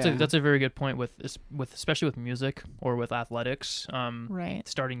 Right. Yeah. That's a very good point with especially with music or with athletics. Right.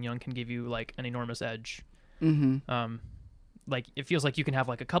 Starting young can give you like an enormous edge. Mm-hmm. Like it feels like you can have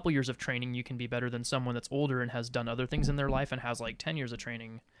like a couple years of training, you can be better than someone that's older and has done other things in their life and has like 10 years of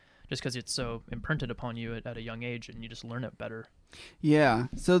training, just because it's so imprinted upon you at a young age and you just learn it better. Yeah.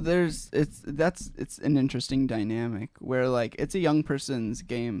 So it's an interesting dynamic where like it's a young person's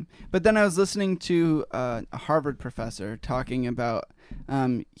game. But then I was listening to a Harvard professor talking about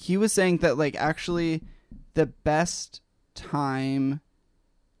he was saying that like actually the best time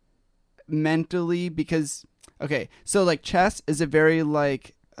mentally because okay, so like chess is a very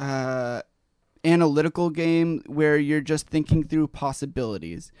like analytical game where you're just thinking through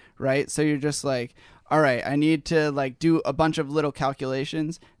possibilities, right? So you're just like, all right, I need to like do a bunch of little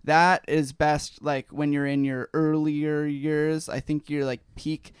calculations. That is best like when you're in your earlier years. I think your like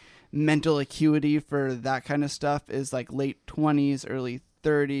peak mental acuity for that kind of stuff is like late 20s, early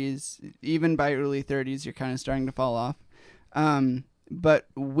 30s. Even by early 30s, you're kind of starting to fall off. But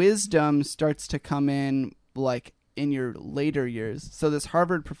wisdom starts to come in like in your later years. So this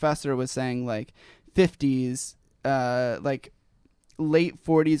Harvard professor was saying like 50s, like late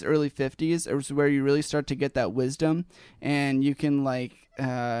 40s, early 50s is where you really start to get that wisdom, and you can like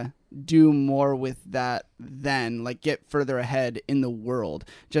do more with that then, like get further ahead in the world,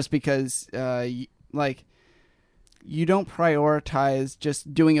 just because like you don't prioritize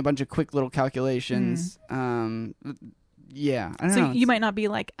just doing a bunch of quick little calculations. Yeah, I don't know. So you might not be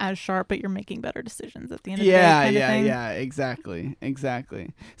like as sharp, but you're making better decisions at the end of the day. Kind of thing. Yeah,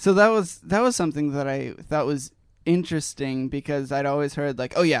 exactly. So that was something that I thought was interesting, because I'd always heard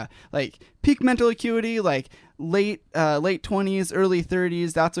like, oh yeah, like peak mental acuity, like late 20s, early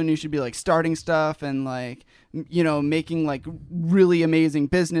 30s. That's when you should be like starting stuff and like, you know, making like really amazing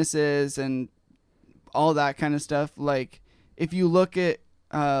businesses and all that kind of stuff. Like if you look at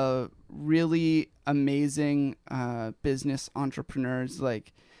really amazing business entrepreneurs,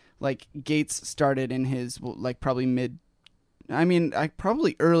 like Gates started in his like probably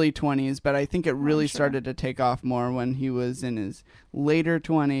probably early 20s, but I think it really started to take off more when he was in his later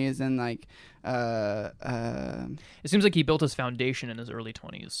 20s, and like it seems like he built his foundation in his early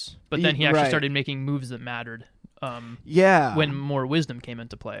 20s, but then he actually started making moves that mattered. When more wisdom came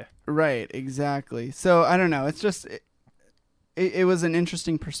into play. Right, exactly. So I don't know. It's just it was an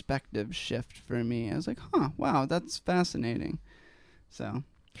interesting perspective shift for me. I was like, wow, that's fascinating. So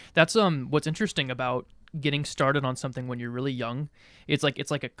that's what's interesting about getting started on something when you're really young. It's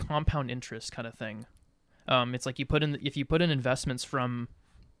like a compound interest kind of thing. It's like if you put in investments from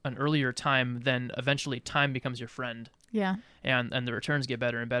an earlier time, then eventually time becomes your friend. Yeah. And the returns get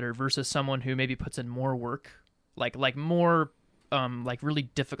better and better, versus someone who maybe puts in more work, like more like really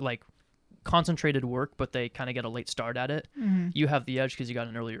difficult, like concentrated work, but they kind of get a late start at it. Mm-hmm. You have the edge because you got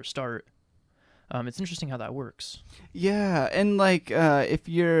an earlier start. It's interesting how that works. Yeah, and like if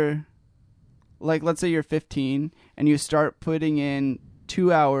you're like, let's say you're 15 and you start putting in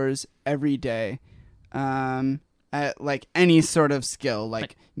 2 hours every day at like any sort of skill,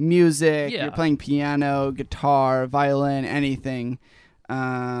 like music, you're playing piano, guitar, violin, anything,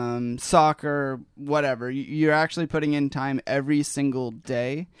 soccer, whatever. You're actually putting in time every single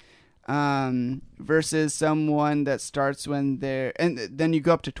day. Versus someone that starts when they're, and then you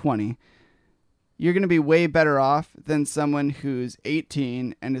go up to 20. You're going to be way better off than someone who's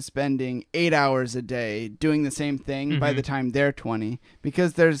 18 and is spending 8 hours a day doing the same thing by the time they're 20.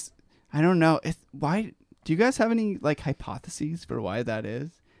 Because there's, I don't know, why, do you guys have any like hypotheses for why that is?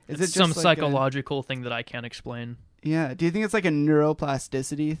 Is it just some like psychological thing that I can't explain? Yeah. Do you think it's like a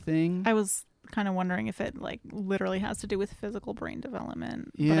neuroplasticity thing? I was kind of wondering if it like literally has to do with physical brain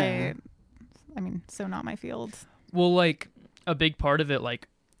development. Yeah. But I mean, so not my field. Well, like a big part of it, like,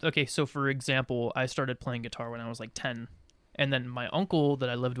 okay, so for example, I started playing guitar when I was like 10, and then my uncle that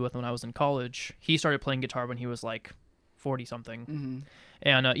I lived with when I was in college, he started playing guitar when he was like 40 something. Mm-hmm.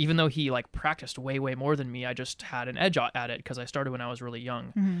 And even though he like practiced way more than me, I just had an edge at it because I started when I was really young.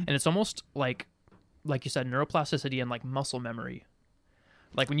 Mm-hmm. And it's almost like you said, neuroplasticity and like muscle memory.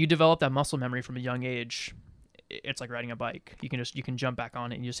 Like when you develop that muscle memory from a young age, it's like riding a bike. You can jump back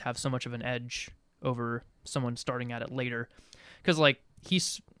on it and you just have so much of an edge over someone starting at it later. Because like he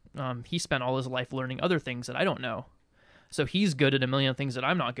spent all his life learning other things that I don't know. So he's good at a million things that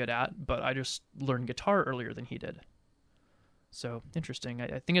I'm not good at, but I just learned guitar earlier than he did. So interesting.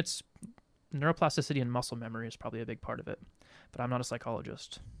 I think it's neuroplasticity and muscle memory is probably a big part of it, but I'm not a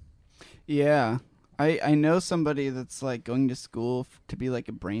psychologist. Yeah. I know somebody that's like going to school to be like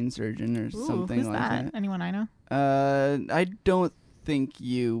a brain surgeon or something who's like that. Anyone I know? I don't think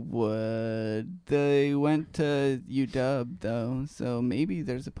you would. They went to UW though, so maybe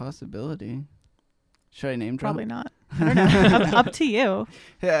there's a possibility. Should I name drop? Probably not. I don't know. up to you.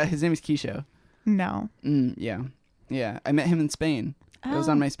 Yeah, his name is Keisho. No. Yeah. I met him in Spain. It was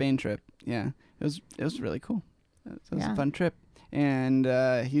on my Spain trip. Yeah, it was really cool. It was a fun trip, and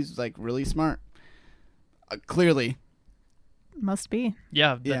he's like really smart. Clearly. Must be.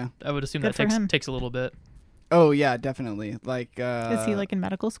 Yeah. I would assume Good that takes a little bit. Oh yeah, definitely. Like, is he like in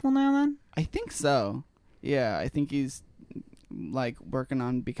medical school now then? I think so. Yeah, I think he's like working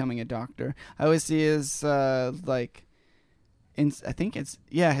on becoming a doctor. I always see his like I think it's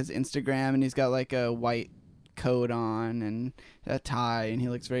his Instagram, and he's got like a white coat on and a tie, and he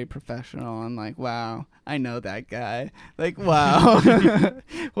looks very professional. I'm like, wow, I know that guy. Like, wow,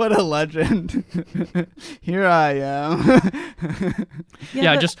 what a legend. Here I am.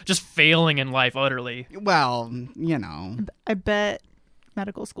 Yeah, but just failing in life utterly. Well, you know. I bet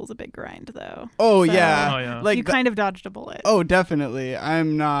medical school's a big grind, though. Oh, So yeah. Oh, yeah. Like you kind of dodged a bullet. Oh, definitely.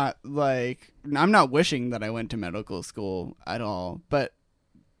 I'm not wishing that I went to medical school at all, but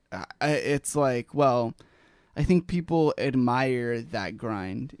it's like, well, I think people admire that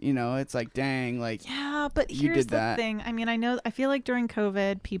grind. You know, it's like, dang, like, Yeah, but you here's did the that. thing. I mean, I feel like during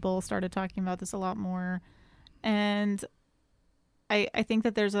COVID, people started talking about this a lot more, and I think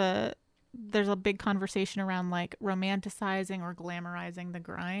that there's a big conversation around like romanticizing or glamorizing the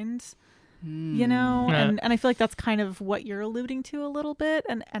grind, you know, Yeah. and I feel like that's kind of what you're alluding to a little bit,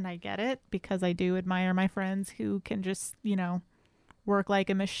 and I get it because I do admire my friends who can just, you know, work like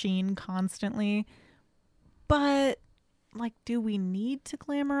a machine constantly. But like, do we need to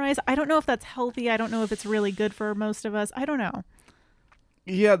glamorize? I don't know if that's healthy. I don't know if it's really good for most of us. I don't know.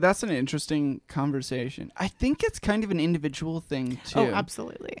 Yeah, that's an interesting conversation. I think it's kind of an individual thing too. Oh,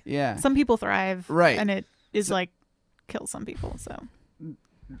 absolutely. Yeah. Some people thrive, Right. and it is like kills some people. So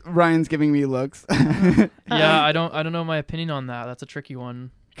Ryan's giving me looks Yeah, I don't know my opinion on that. That's a tricky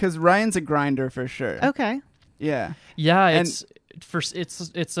one. because Ryan's a grinder for sure. okay, Yeah. Yeah, And- it's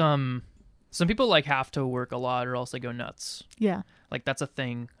some people like have to work a lot or else they go nuts. yeah, Like that's a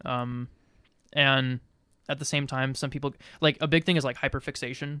thing. And at the same time, some people like a big thing is like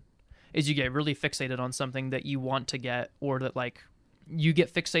hyperfixation. Is you get really fixated on something that you want to get, or that like you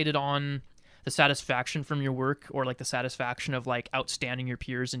get fixated on the satisfaction from your work, or like the satisfaction of like outstanding your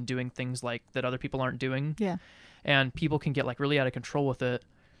peers and doing things like that other people aren't doing. yeah, And people can get like really out of control with it.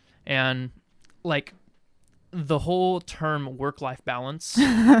 And like the whole term work-life balance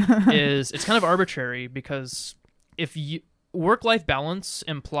it's kind of arbitrary, because if you work-life balance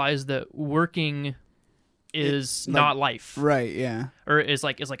implies that working is like- not life, Right. Yeah. or is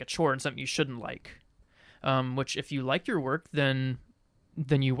like a chore and something you shouldn't like. Which if you like your work, then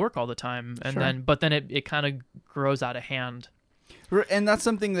you work all the time, and Sure. then it kind of grows out of hand. And that's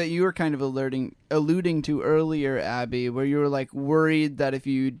something that you were kind of alluding to earlier, Abby, where you were like worried that if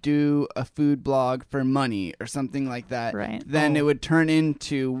you do a food blog for money or something like that, right. then Oh. it would turn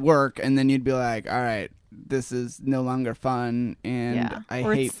into work, and then you'd be like, all right, this is no longer fun, and Yeah, I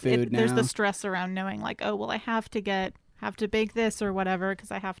Or hate it's- food now. There's the stress around knowing like, oh well, I have to bake this or whatever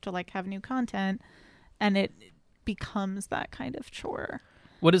because I have to like have new content, and it becomes that kind of chore.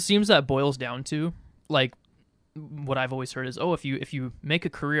 What it seems that boils down to, like what I've always heard is, oh, if you make a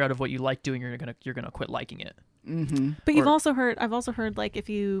career out of what you like doing, you're gonna quit liking it. Mm-hmm. But Or- I've also heard like if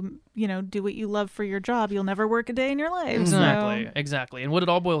you do what you love for your job, you'll never work a day in your life. Exactly, So, exactly. And what it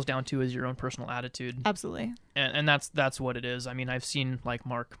all boils down to is your own personal attitude, absolutely. and that's what it is. I mean, I've seen like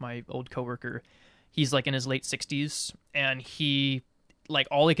Mark, my old coworker, he's like in his late 60s, and he like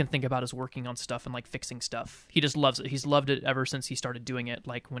all he can think about is working on stuff and like fixing stuff. He just loves it. He's loved it ever since he started doing it,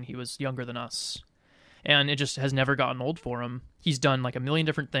 like when he was younger than us. And it just has never gotten old for him. He's done like a million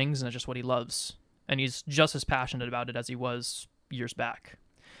different things, and it's just what he loves. And he's just as passionate about it as he was years back.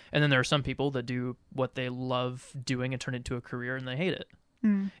 And then there are some people that do what they love doing and turn it into a career, and they hate it.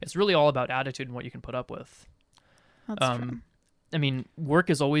 Mm, It's really all about attitude and what you can put up with. that's true. I mean, work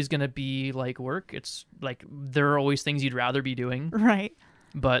is always going to be like work. It's like there are always things you'd rather be doing, Right.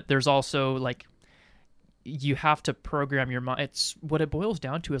 but there's also like you have to program your mind. It's what it boils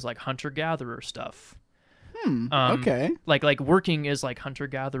down to is like hunter-gatherer stuff. Okay. Like working is like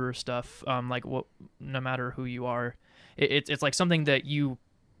hunter-gatherer stuff. Like what, no matter who you are, it's like something that you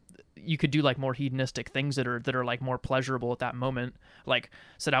could do like more hedonistic things that are like more pleasurable at that moment, like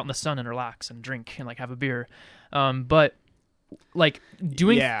sit out in the sun and relax and drink and like have a beer. But like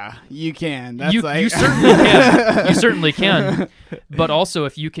doing Yeah, you can. That's you like certainly can. You certainly can. But also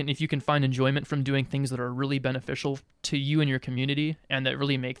if you can find enjoyment from doing things that are really beneficial to you and your community and that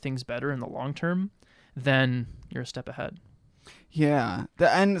really make things better in the long term, then you're a step ahead. Yeah,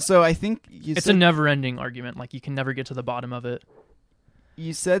 and so I think It's a never-ending argument. Like you can never get to the bottom of it.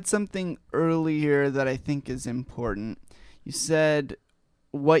 you said something earlier that I think is important. You said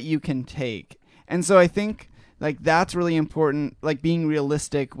what you can take, and so I think like that's really important. Like being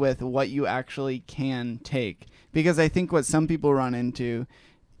realistic with what you actually can take, because I think what some people run into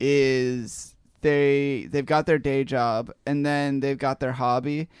is they've got their day job and then they've got their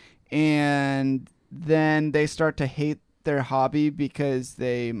hobby, and then they start to hate their hobby because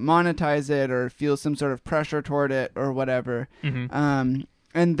they monetize it or feel some sort of pressure toward it or whatever. Mm-hmm.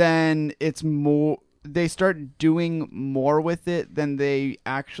 And then it's more they start doing more with it than they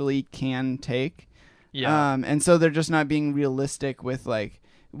actually can take. Yeah. And so they're just not being realistic with like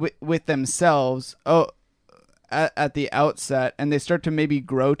with themselves. At the outset, and they start to maybe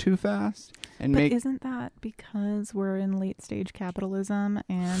grow too fast and But isn't that because we're in late stage capitalism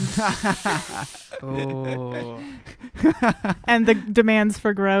and Oh. and the demands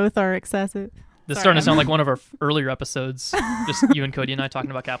for growth are excessive? This is Sorry, starting to I'm- sound like one of our earlier episodes. Just you and Cody and I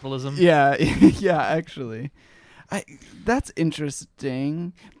talking about capitalism. Yeah, yeah, actually. That's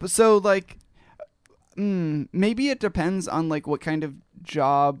interesting. But so like maybe it depends on like what kind of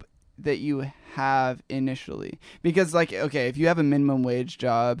job that you have initially. Because like, okay, if you have a minimum wage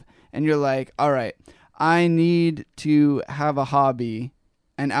job and you're like, all right, I need to have a hobby,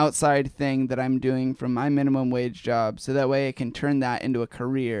 an outside thing that I'm doing from my minimum wage job so that way I can turn that into a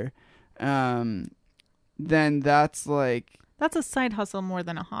career, then that's like... That's a side hustle more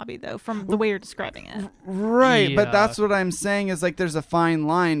than a hobby, though, from the way you're describing it. Right, but Yeah. that's what I'm saying is like there's a fine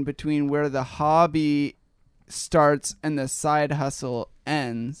line between where the hobby starts and the side hustle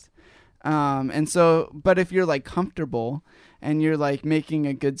ends. And so, but if you're like comfortable and you're like making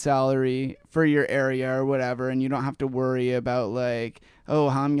a good salary for your area or whatever, and you don't have to worry about like, oh,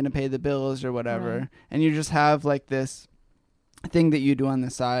 how I'm going to pay the bills or whatever, Right. and you just have like this thing that you do on the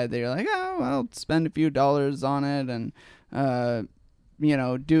side that you're like, oh, I'll spend a few dollars on it and, you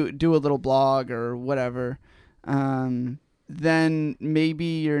know, do a little blog or whatever, then maybe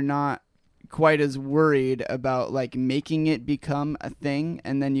you're not quite as worried about like making it become a thing,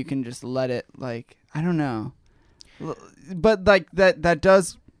 and then you can just let it, like, I don't know. But like that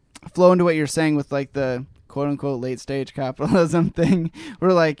does flow into what you're saying with like the quote unquote late stage capitalism thing,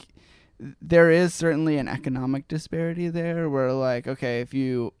 where like there is certainly an economic disparity there where like, okay, if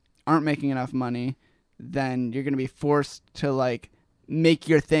you aren't making enough money, then you're going to be forced to like make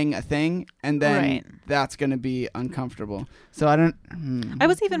your thing a thing, and then Right. that's going to be uncomfortable. So I don't... I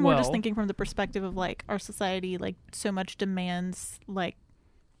was even more just Well- thinking from the perspective of like our society, like so much demands like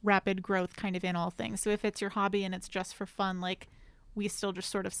rapid growth kind of in all things. So if it's your hobby and it's just for fun, like we still just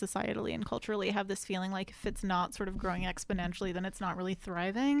sort of societally and culturally have this feeling like if it's not sort of growing exponentially, then it's not really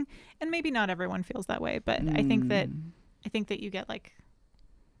thriving. And maybe not everyone feels that way, but I think that you get like,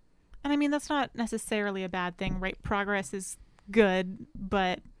 and I mean, that's not necessarily a bad thing, right? Progress is good,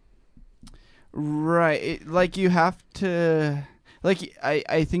 but Right. Like you have to... Like,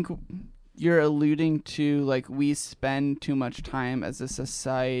 I think you're alluding to, like, we spend too much time as a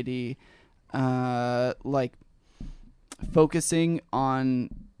society, like, focusing on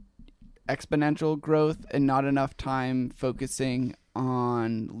exponential growth and not enough time focusing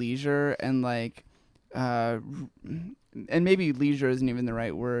on leisure and, like, and maybe leisure isn't even the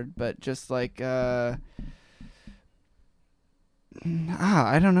right word, but just, like, I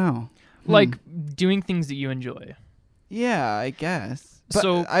don't know. Like doing things that you enjoy. Yeah, I guess. But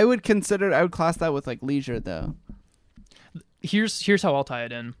So- I would class that with like leisure though. Here's how I'll tie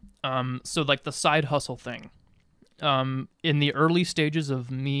it in. So like the side hustle thing. In the early stages of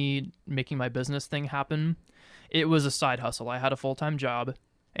me making my business thing happen, it was a side hustle. I had a full-time job,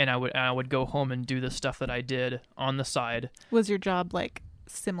 and I would go home and do the stuff that I did on the side. was your job like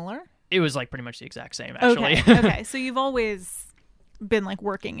similar? It was like pretty much the exact same, actually. Okay. Okay. So you've always been like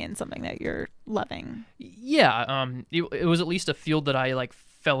working in something that you're loving. Yeah, it was at least a field that I like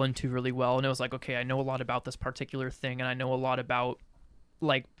fell into really well, and it was like, okay, I know a lot about this particular thing, and I know a lot about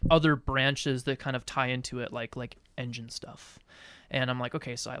like other branches that kind of tie into it, like engine stuff. And I'm like,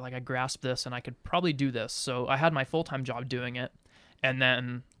 okay, so I grasped this, and I could probably do this. So I had my full-time job doing it, and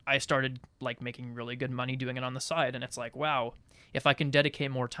then I started like making really good money doing it on the side, and it's like, wow, if I can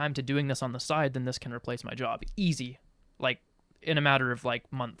dedicate more time to doing this on the side, then this can replace my job easy, like in a matter of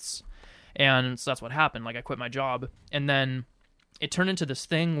like months. And so that's what happened. Like I quit my job, and then it turned into this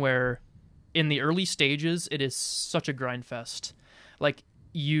thing where in the early stages it is such a grind fest. Like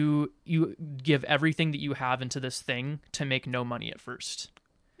you give everything that you have into this thing to make no money at first,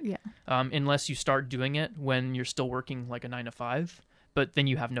 Yeah. unless you start doing it when you're still working like a 9-to-5, but then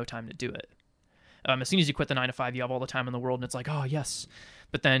you have no time to do it. As soon as you quit the 9-to-5, you have all the time in the world, and it's like, oh yes,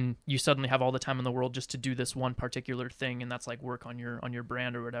 but then you suddenly have all the time in the world just to do this one particular thing, and that's like work on your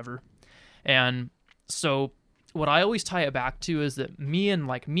brand or whatever. And so what I always tie it back to is that me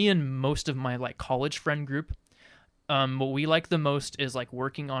and most of my like college friend group, what we like the most is like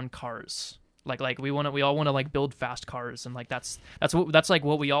working on cars. Like we all want to like build fast cars, and like that's like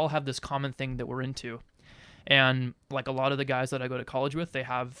what we all have, this common thing that we're into. And like a lot of the guys that I go to college with, they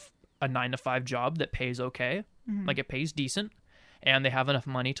have a 9-to-5 job that pays okay. Like it pays decent, and they have enough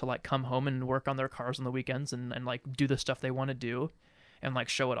money to like come home and work on their cars on the weekends and like do the stuff they want to do. and like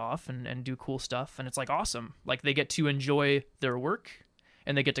show it off and do cool stuff. And it's like awesome. Like they get to enjoy their work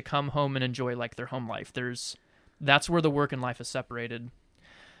and they get to come home and enjoy like their home life. That's where the work and life is separated.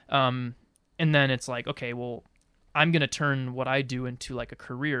 And then it's like, okay, well, I'm going to turn what I do into like a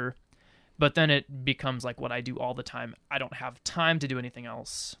career, but then it becomes like what I do all the time. I don't have time to do anything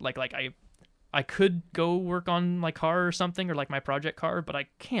else. Like I could go work on my car or something, or like my project car, but I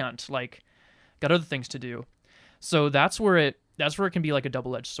can't. Like, got other things to do. So that's where it can be like a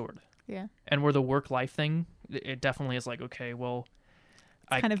double-edged sword. Yeah. And where the work-life thing, it definitely is like, okay, well,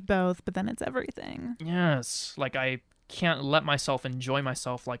 It's kind of both, but then it's everything. Yes, like I can't let myself enjoy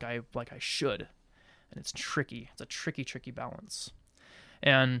myself like I should, and it's tricky. It's a tricky balance,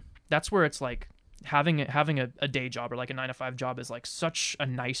 and that's where it's like having a day job or like a 9-to-5 job is like such a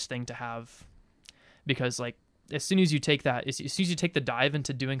nice thing to have. Because like as soon as you take the dive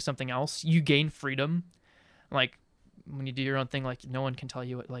into doing something else, you gain freedom. Like when you do your own thing, like no one can tell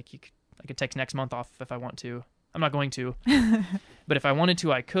you what, like I could take next month off if I want to. I'm not going to, but if I wanted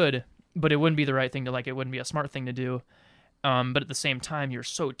to, I could. But it wouldn't be the right thing to like. It wouldn't be a smart thing to do. But at the same time, you're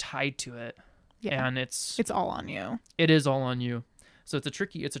so tied to it, and it's all on you. It is all on you. So it's a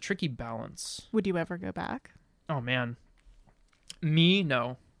tricky balance. Would you ever go back? Oh man, me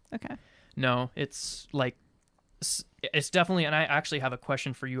no. Okay. No, it's like, it's definitely, and I actually have a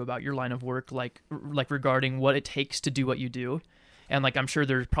question for you about your line of work, like regarding what it takes to do what you do. And like, I'm sure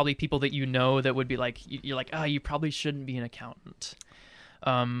there's probably people that you know that would be like, you're like, you probably shouldn't be an accountant.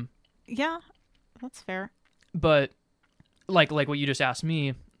 Yeah, that's fair. But like what you just asked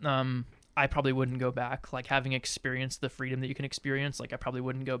me, I probably wouldn't go back. Like having experienced the freedom that you can experience, like I probably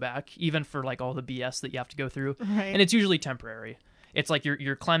wouldn't go back, even for like all the BS that you have to go through. Right. And it's usually temporary. It's like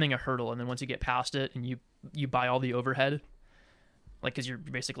you're climbing a hurdle, and then once you get past it and you buy all the overhead, like because you're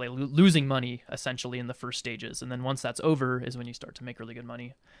basically losing money essentially in the first stages, and then once that's over is when you start to make really good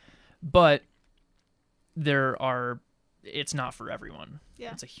money. But it's not for everyone.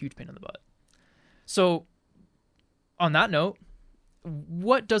 Yeah. It's a huge pain in the butt. So on that note,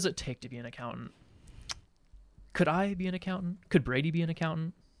 what does it take to be an accountant? Could I be an accountant? Could Brady be an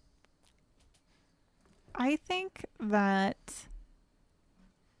accountant? I think that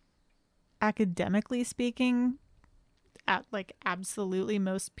academically speaking, absolutely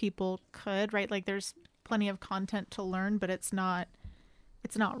most people could, right? Like there's plenty of content to learn, but it's not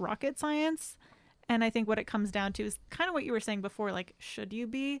rocket science. And I think what it comes down to is kind of what you were saying before, like, should you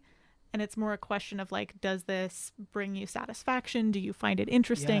be? And it's more a question of like, does this bring you satisfaction? Do you find it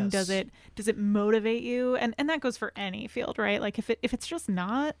interesting? Yes. Does it motivate you? And that goes for any field, right? Like if it's just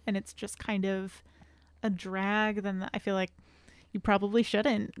not, and it's just kind of a drag, then I feel like you probably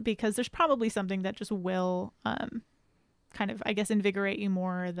shouldn't, because there's probably something that just will kind of, I guess, invigorate you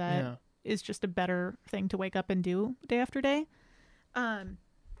more, that is just a better thing to wake up and do day after day.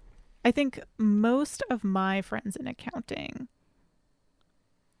 I think most of my friends in accounting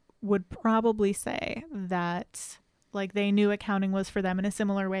would probably say that like they knew accounting was for them in a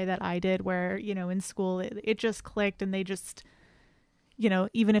similar way that I did, where, you know, in school it just clicked, and they just, you know,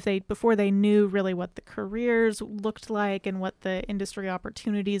 even if before they knew really what the careers looked like and what the industry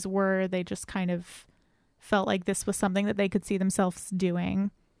opportunities were, they just kind of felt like this was something that they could see themselves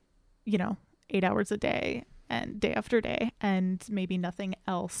doing, you know, 8 hours a day and day after day, and maybe nothing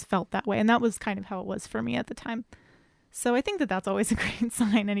else felt that way. And that was kind of how it was for me at the time. So I think that that's always a great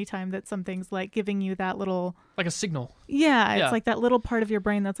sign anytime that something's like giving you that little, like a signal. Yeah, it's like that little part of your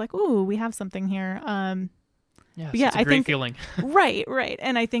brain that's like, ooh, we have something here. Yes, yeah, it's a great feeling. Right.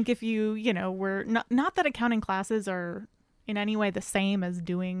 And I think if you know, we're not that accounting classes are in any way the same as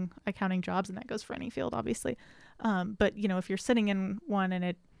doing accounting jobs, and that goes for any field, obviously. But you know, if you're sitting in one and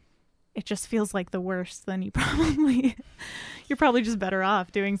it just feels like the worst, then you're probably just better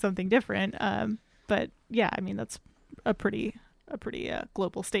off doing something different. But yeah, I mean, that's a pretty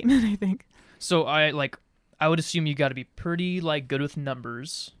global statement, I think. So I would assume you got to be pretty like good with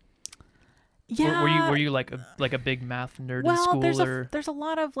numbers. Yeah. Were you like a big math nerd well, in school? There's a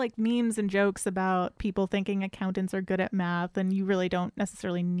lot of like memes and jokes about people thinking accountants are good at math, and you really don't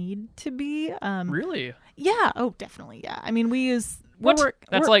necessarily need to be. Really? Yeah. Oh, definitely. Yeah. I mean, we use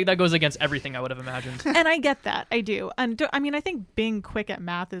that goes against everything I would have imagined. And I get that. I do. And I mean, I think being quick at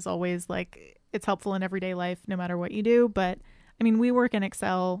math is always like, it's helpful in everyday life, no matter what you do. But I mean, we work in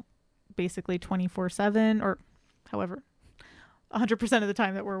Excel basically 24/7, or however, 100% of the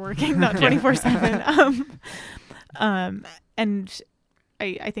time that we're working, not 24/7. And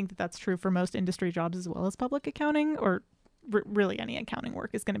I think that that's true for most industry jobs as well as public accounting, or really any accounting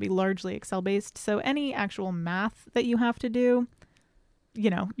work is going to be largely Excel based. So any actual math that you have to do,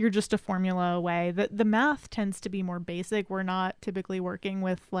 you're just a formula away. The math tends to be more basic. We're not typically working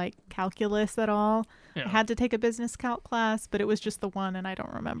with like calculus at all. Yeah. I had to take a business calc class, but it was just the one and I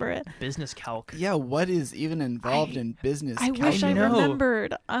don't remember it. Business calc. Yeah, what is even involved in business? I wish I know.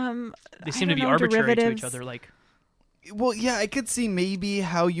 remembered. They seem to be arbitrary to each other. Like, Well, yeah, I could see maybe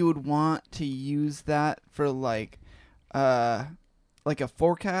how you would want to use that for like a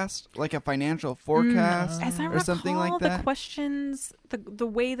forecast, like a financial forecast, As I or recall, something like that. the questions, the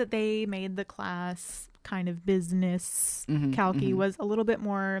way that they made the class kind of business Mhm, calcy mhm. was a little bit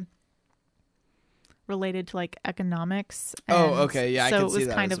more related to like economics. Oh, and okay, yeah, I so could it see was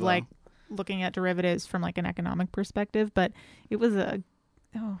that kind as of well. like looking at derivatives from like an economic perspective, but it was that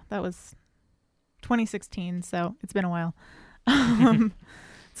was 2016, so it's been a while.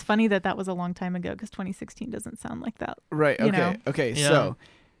 It's funny that was a long time ago because 2016 doesn't sound like that. Right. you Okay. know. Okay. Yeah. So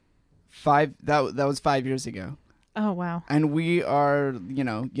that was 5 years ago, Oh wow. and we are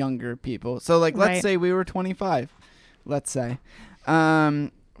younger people. So like, let's Right. say we were 25. Let's say,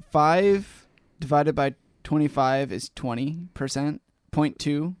 5 divided by 25 is 20%.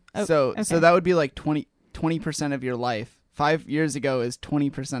 0.2. Oh, So okay. that would be like 20% of your life. 5 years ago is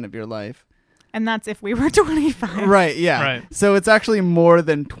 20% of your life. And that's if we were 25. Right, yeah. Right. So it's actually more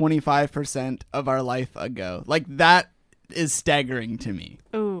than 25% of our life ago. Like, that is staggering to me.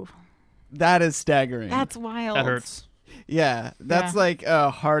 Ooh, That is staggering. that's wild. that hurts. Yeah, that's Yeah. like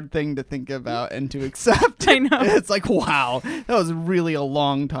a hard thing to think about and to accept. I know. It's like, wow, that was really a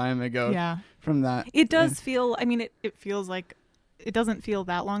long time ago Yeah. from that. It does feel, I mean, it feels like it doesn't feel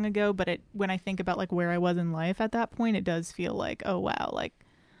that long ago, but when I think about like where I was in life at that point, it does feel like, oh wow, like,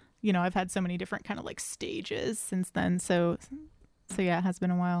 I've had so many different kind of like stages since then. So yeah, it has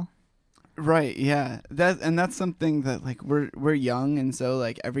been a while. Right, yeah. That's something that like we're young, and so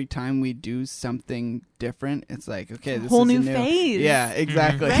like every time we do something different, it's like, okay, this Whole is new a new phase. Yeah,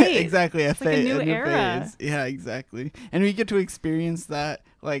 exactly. Right. Exactly. It's like a new era. phase. Yeah, exactly. And we get to experience that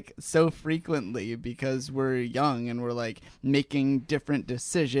like so frequently because we're young and we're like making different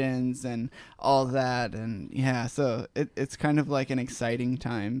decisions and all that, and yeah, so it's kind of like an exciting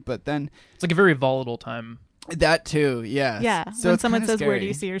time. But then It's like a very volatile time. that too, yes. Yeah. So when it's someone kinda says, where do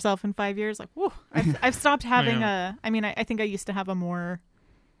you scary. see yourself in 5 years? Like, whoa, I've stopped having Yeah. I think I used to have a more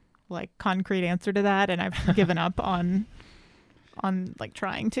like concrete answer to that. And I've given up on like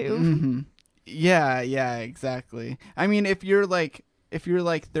trying to. Mhm. Yeah, exactly. I mean, if you're like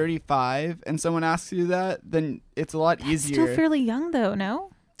 35 and someone asks you that, then it's a lot That's easier. still fairly young though,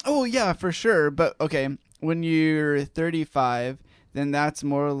 no? Oh yeah, for sure. But okay, when you're 35, then that's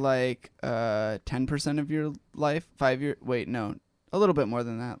more like 10% of your life. 5 year. Wait, no, a little bit more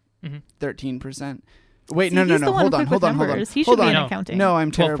than that. Mhm. 13%. Wait, See, no. he's the one Hold on. quick with Hold on. numbers. He Hold should be on. in No. accounting. No,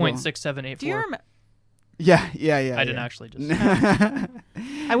 I'm terrible. 12.6784. Do you remember? Yeah. I didn't actually just.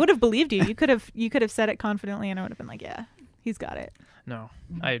 I would have believed you. You could have said it confidently, and I would have been like, "Yeah, he's got it." No.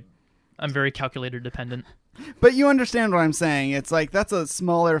 I'm very calculator dependent. But you understand what I'm saying. It's like that's a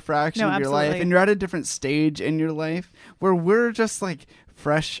smaller fraction No, of your life, absolutely. and you're at a different stage in your life where we're just like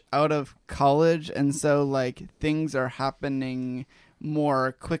fresh out of college, and so like things are happening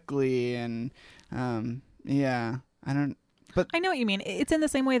more quickly, and yeah, I don't. I know what you mean. It's in the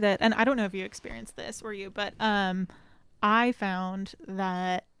same way that, and I don't know if you experienced this, were you? But I found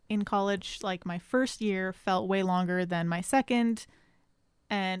that in college, like my first year felt way longer than my second,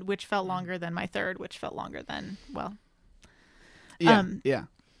 and which felt longer than my third, which felt longer than, well. Yeah, yeah.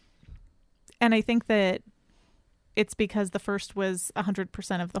 And I think that it's because the first was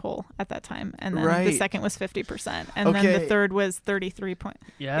 100% of the whole at that time, and then the Right. second was 50%, and then the Okay. third was 33 point.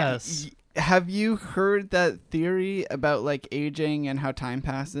 Yes. Have you heard that theory about like aging and how time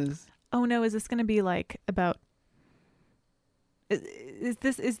passes? Oh no, is this going to be like about? Is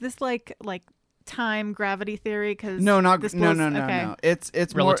this like time gravity theory? Because No, not this no, blows- no, no, okay. no. It's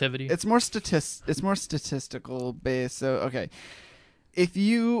Relativity. It's more statistical based. So okay, if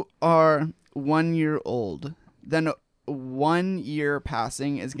you are 1 year old, then 1 year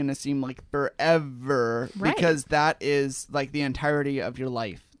passing is going to seem like forever Right. because that is like the entirety of your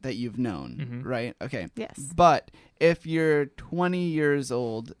life that you've known, Mhm. right? Okay. Yes. But if you're 20 years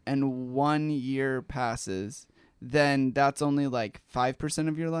old and 1 year passes, then that's only like 5%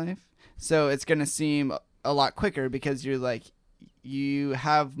 of your life. So it's going to seem a lot quicker because you're like, you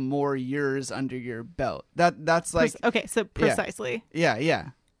have more years under your belt. That's like, Okay, so precisely. yeah,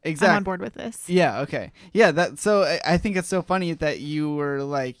 I'm exactly. on board with this. Yeah, okay. Yeah, that so I think it's so funny that you were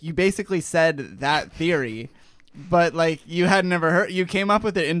like, you basically said that theory, but like you had never heard, you came up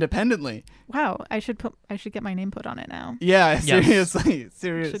with it independently. Wow, I should get my name put on it now. Yeah, Yes. seriously.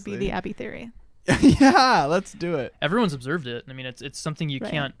 Should be the Abby theory. Yeah, let's do it. Everyone's observed it. I mean, it's something you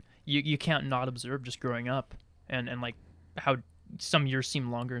Right. can't you can't not observe just growing up, and like how some years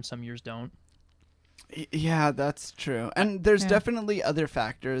seem longer and some years don't. Yeah, that's true. And there's Yeah. definitely other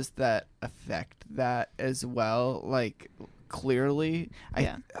factors that affect that as well. Like, clearly,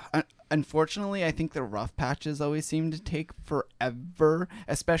 Yeah. Unfortunately, I think the rough patches always seem to take forever,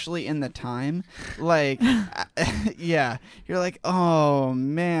 especially in the time. Like, yeah, you're like, oh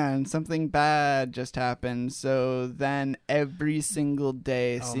man, something bad just happened. So then every single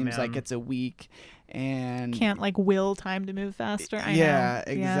day Oh, seems like man. it's a week. And Can't like will time to move faster. I yeah,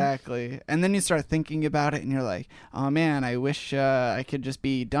 know. exactly. And then you start thinking about it and you're like, oh man, I wish I could just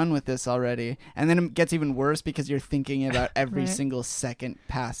be done with this already. And then it gets even worse because you're thinking about every Right. single second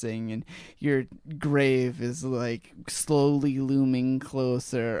passing and your grave is like slowly looming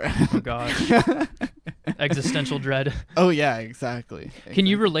closer. Oh gosh, existential dread. Oh yeah, exactly. Can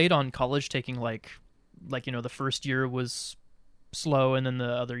you relate on college taking like the first year was slow and then the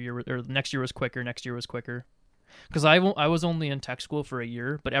other year or the next year was quicker, next year was quicker? Because I was only in tech school for a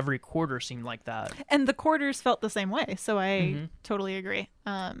year, but every quarter seemed like that. And the quarters felt the same way, so I Mhm. totally agree.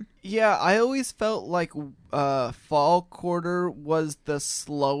 Yeah, I always felt like fall quarter was the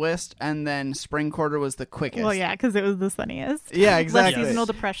slowest and then spring quarter was the quickest. Well, yeah, because it was the sunniest. Yeah, Less exactly. seasonal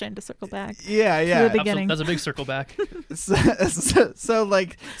depression to circle back. Yeah, To yeah. the beginning. That's a big circle back. So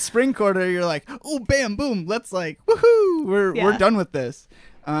like spring quarter, you're like, oh, bam, boom, let's like, woohoo, we're Yeah. done with this.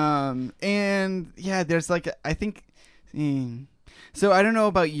 And yeah, there's like, I think, so I don't know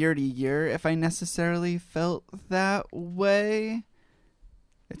about year to year if I necessarily felt that way.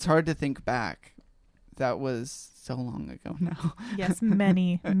 It's hard to think back. That was so long ago now. Yes,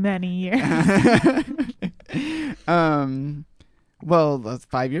 many, many years. Well, that's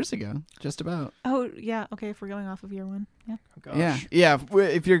 5 years ago, just about. Oh, yeah. Okay, if we're going off of year one. Yeah. Oh, gosh. Yeah.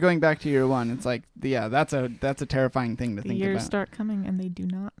 If you're going back to year one, it's like, yeah, that's a terrifying thing to The think years about. start coming and they do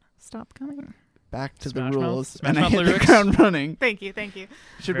not stop coming. Back to Smash the Mouth? rules, Smash and I Mouth hit the lyrics? ground running. Thank you. Thank you.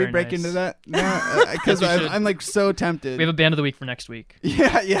 Should Very we break nice. into that? No, because Yes, we should. I'm like so tempted. We have a band of the week for next week.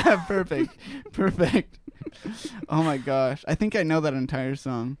 Yeah, perfect. Oh my gosh, I think I know that entire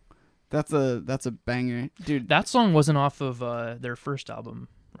song. That's a banger, dude. That song wasn't off of their first album,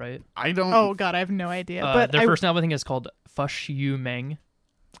 right? I don't. Oh, God, I have no idea. But Their first album, I think, is called Fush You Meng.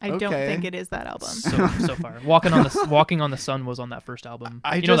 I don't Okay. think it is that album. So far, Walking on the Sun was on that first album.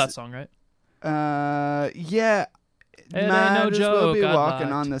 I You know that just- song, right? Yeah. It ain't Might no as joke. well be I'd walking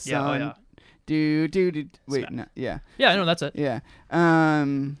like on to- the Yeah, oh, sun. yeah. Do. Wait, Sma- no, yeah. Yeah, I know that's it. Yeah.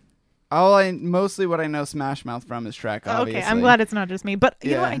 Mostly what I know Smash Mouth from is Shrek, obviously. Okay, I'm glad it's not just me. But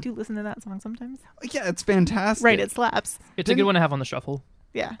you know what? Yeah. I do listen to that song sometimes. Yeah, it's fantastic. Right, it slaps. It's a good one to have on the shuffle.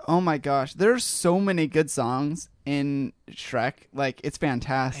 Yeah. Oh my gosh, there's so many good songs in Shrek. Like, it's I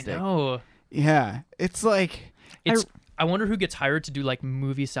fantastic. know. Yeah, it's like, I wonder who gets hired to do like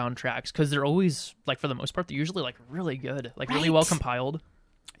movie soundtracks because they're always like, for the most part, they're usually like really good, like really Right. well compiled.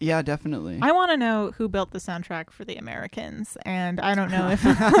 yeah, definitely. I want to know who built the soundtrack for The Americans, and I don't know if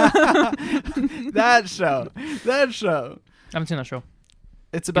that show. I haven't seen that show.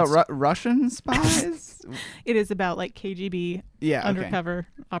 It's about It's- Russian spies. it is about like KGB Yeah, okay. undercover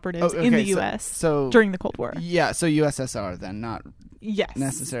operatives Oh, in the okay, U.S. So during the Cold War. yeah, so USSR then, not Yes.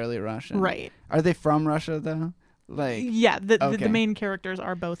 necessarily Russian. Right. Are they from Russia though? Like Yeah, the okay. main characters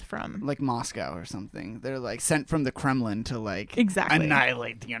are both from. like Moscow or something. They're like sent from the Kremlin to like Exactly.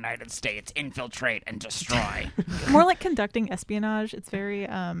 annihilate the United States, infiltrate and destroy. More like conducting espionage. It's very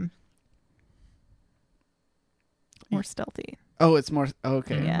more stealthy. Oh, it's more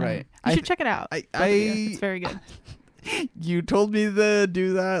okay, Yeah. right. You should check it out. I- Both of you. It's very good. You told me to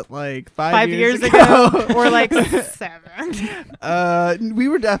do that like 5 years ago, or like 7. We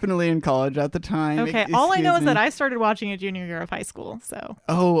were definitely in college at the time. Okay, all I know is that I started watching it junior year of high school. So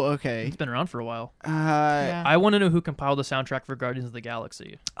Oh, okay. It's been around for a while. yeah. I want to know who compiled the soundtrack for Guardians of the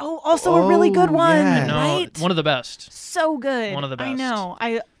Galaxy. Also a really good Oh, one, yeah. No, right? one of the best. So good. One of the I best. know.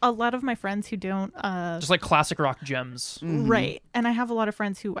 A lot of my friends who don't Just like classic rock gems. Mhm. right. And I have a lot of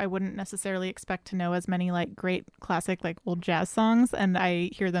friends who I wouldn't necessarily expect to know as many like great classic like old jazz songs, and I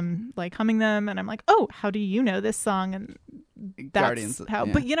hear them like humming them and I'm like, "Oh, how do you know this song?" And that's Guardians, how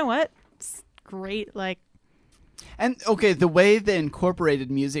yeah. But you know what? It's great like And okay, the way they incorporated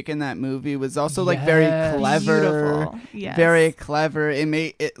music in that movie was also like very Yes. clever. beautiful. Yes. Very clever. It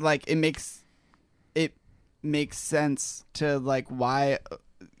makes sense to like why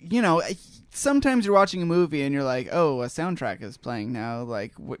you know, sometimes you're watching a movie and you're like, oh, a soundtrack is playing now.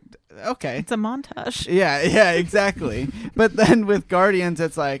 Like, okay. It's a montage. Yeah, exactly. But then with Guardians,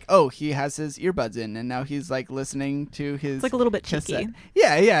 it's like, oh, he has his earbuds in, and now he's like listening to his. It's like a little bit cassette. cheeky.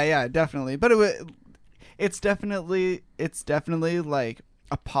 Yeah, definitely. But it's definitely like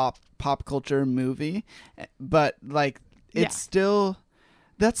a pop culture movie, but like it's still.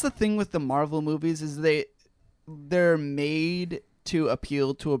 That's the thing with the Marvel movies is they're made to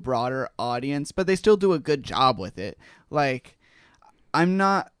appeal to a broader audience, but they still do a good job with it. Like, I'm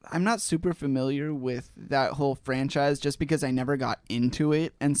not super familiar with that whole franchise just because I never got into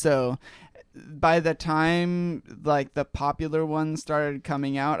it. And so by the time like the popular ones started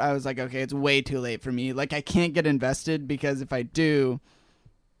coming out, I was like, okay, it's way too late for me. Like, I can't get invested because if I do,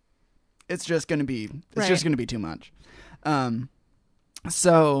 it's just going to be too much.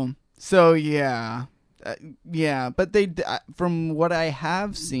 So yeah. But they, from what I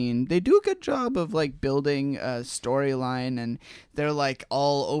have seen, they do a good job of like building a storyline, and they're like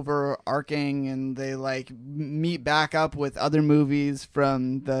all overarching, and they like meet back up with other movies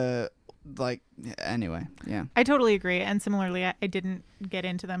from the anyway. Yeah, I totally agree. And similarly, I didn't get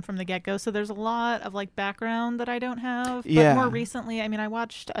into them from the get-go, so there's a lot of like background that I don't have. But more recently, I mean, I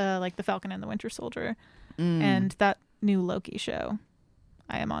watched like The Falcon and the Winter Soldier, and that new Loki show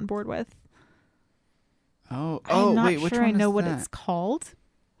I am on board with. I'm not which sure one I know is what that? it's called,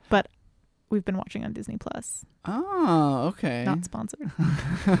 but we've been watching on Disney Plus. Oh, okay. Not sponsored.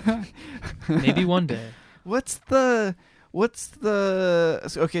 Maybe one day. What's the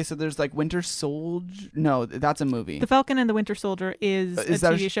okay? So there's like Winter Soldier. No, that's a movie. The Falcon and the Winter Soldier is a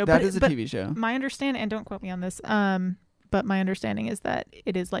that TV show. That is a TV show. My understanding, and don't quote me on this, but my understanding is that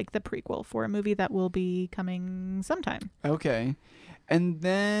it is like the prequel for a movie that will be coming sometime. Okay. And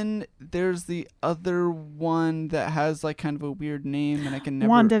then there's the other one that has like kind of a weird name, and I can never.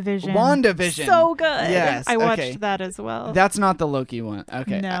 WandaVision. So good. Yes. I watched that as well. That's not the Loki one.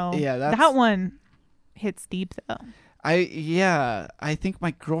 Okay. No. That's that one hits deep though. I think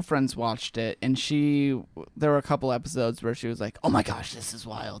my girlfriend's watched it, and there were a couple episodes where she was like, "Oh my gosh, this is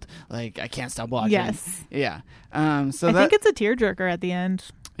wild! Like, I can't stop watching." Yes. Yeah. So I think it's a tearjerker at the end.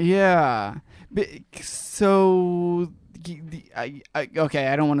 Yeah. So. Okay,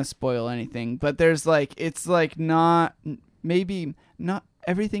 I don't want to spoil anything, but there's like, it's like not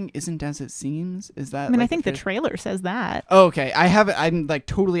everything isn't as it seems. Is that? I mean, like I think the trailer says that. Oh, okay, I'm like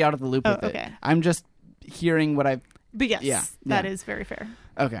totally out of the loop with okay. it. I'm just hearing what I've. But yes, yeah, that is very fair.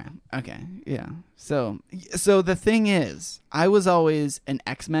 Okay, yeah. So the thing is, I was always an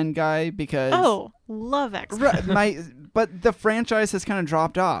X-Men guy because love X-Men. But the franchise has kind of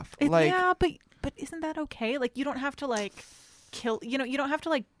dropped off. But isn't that okay? Like, you don't have to like kill. You don't have to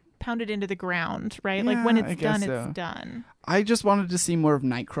like pound it into the ground, right? Yeah, like when it's done, so. it's done. I just wanted to see more of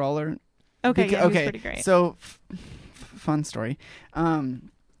Nightcrawler. Okay, he was pretty great. So, fun story.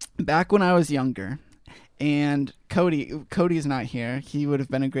 Back when I was younger, and Cody's not here. He would have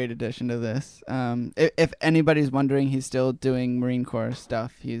been a great addition to this. If anybody's wondering, he's still doing Marine Corps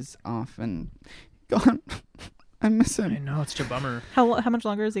stuff. He's off and gone. I miss him. I know, it's a bummer. How much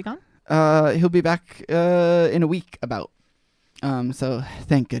longer is he gone? He'll be back in a week about. So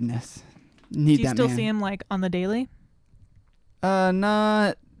thank goodness. Need Do you that still man. see him like on the daily?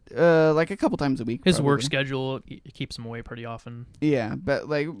 Not like a couple times a week. His probably. work schedule keeps him away pretty often. Yeah, but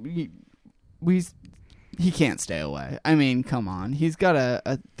like he can't stay away. I mean, come on. He's got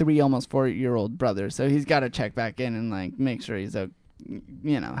a 3 almost 4-year-old brother, so he's got to check back in and like make sure he's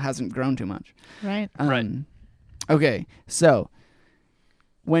hasn't grown too much. Right. Right. Okay, so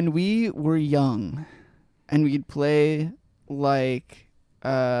when we were young and we'd play like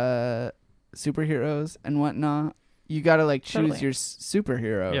superheroes and whatnot, you gotta like choose Totally. your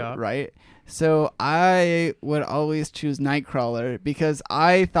superhero, Yeah. right? So I would always choose Nightcrawler because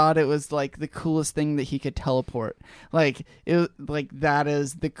I thought it was like the coolest thing that he could teleport. Like that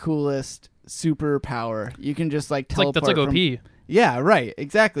is the coolest superpower. You can just like teleport. That's like OP. Yeah, right.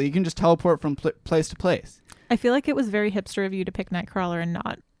 Exactly. You can just teleport from place to place. I feel like it was very hipster of you to pick Nightcrawler and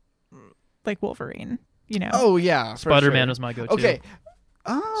not like Wolverine. You know. Oh yeah, for Spider-Man sure. was my go-to. Okay.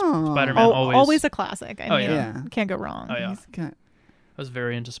 Oh. Spider-Man always a classic. I mean, yeah. can't go wrong. Oh, yeah. He's got- I was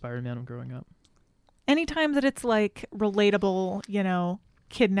very into Spider-Man growing up. Anytime that it's like relatable,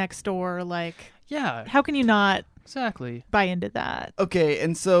 kid next door, like Yeah, how can you not exactly. buy into that? Okay,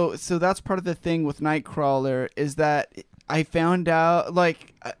 and so that's part of the thing with Nightcrawler is that I found out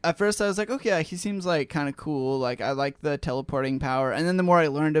like at first I was like, okay, yeah, he seems like kind of cool. Like, I like the teleporting power. And then the more I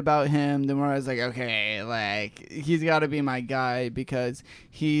learned about him, the more I was like, okay, like, he's got to be my guy because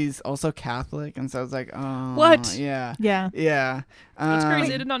he's also Catholic. And so I was like, oh, What? Yeah. Yeah. Yeah. That's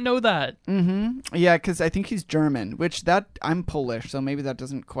crazy. I did not know that. Mm-hmm. Yeah, because I think he's German, which I'm Polish, so maybe that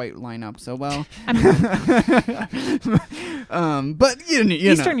doesn't quite line up so well. But you know.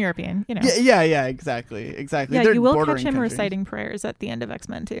 Eastern European, you know. Yeah, exactly. Yeah, They're you will catch bordering him countries. reciting prayers at the end of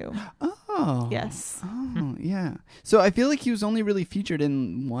X-Men 2. Oh. Yes. Oh, yeah. So I feel like he was only really featured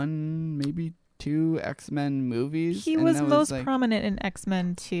in one, maybe 2 X-Men movies. He and was that most like, prominent in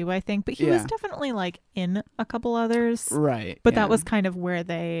X-Men 2, I think, but he was Yeah. definitely like in a couple others. right. But yeah. that was kind of where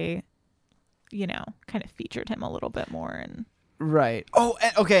they, you know, kind of featured him a little bit more. And right. Oh,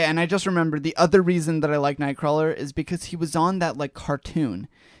 okay. And I just remembered the other reason that I like Nightcrawler is because he was on that like cartoon.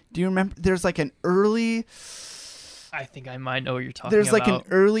 Do you remember? There's like an early. I think I might know what you're talking There's about. like an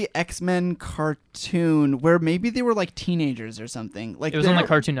early X-Men cartoon where maybe they were like teenagers or something. Like It was on they're- the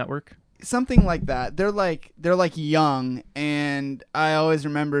Cartoon Network. something like that. They're like young, and I always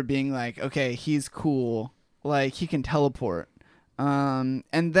remember being like, okay, he's cool. Like he can teleport. And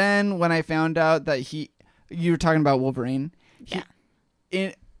then when I found out that you were talking about Wolverine.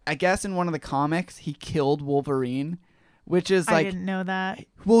 I guess in one of the comics he killed Wolverine, which is I like, didn't know that.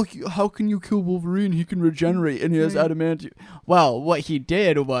 well, how can you kill Wolverine? He can regenerate and he has adamantium. Well, what he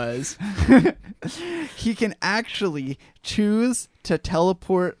did was he can actually choose to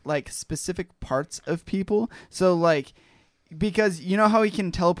teleport like specific parts of people. So like, because you know how he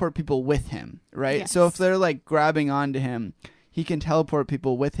can teleport people with him, right? Yes. So if they're like grabbing onto him, he can teleport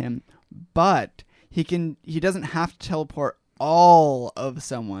people with him, but he doesn't have to teleport all of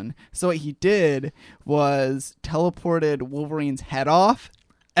someone. So what he did was teleported Wolverine's head off,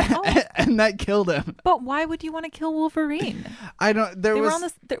 and that killed him. But why would you want to kill Wolverine? I don't. They were on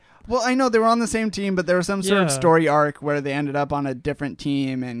this. Well, I know they were on the same team, but there was some sort of Yeah. story arc where they ended up on a different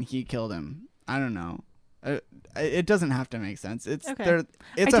team, and he killed him. I don't know. It doesn't have to make sense. It's Okay.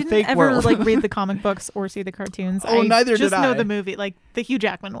 It's I a didn't fake ever world. like read the comic books or see the cartoons. Oh, neither just did know I. the movie, like the Hugh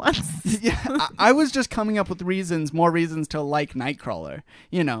Jackman ones. Yeah, I was just coming up with more reasons to like Nightcrawler.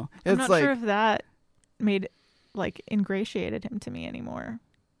 You know, it's I'm not like sure if that made ingratiated him to me anymore.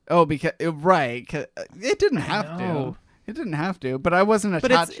 oh, because right, 'cause it didn't have to. know. It didn't have to. But I wasn't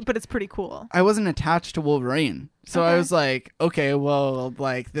But attached. it's pretty cool. I wasn't attached to Wolverine, so I Okay. was like, okay, well,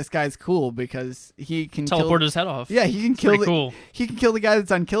 like this guy's cool because he can Teleport his head off. Yeah, he can It's kill pretty the, cool. He can kill the guy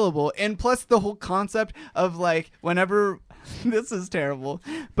that's unkillable. And plus the whole concept of like whenever this is terrible,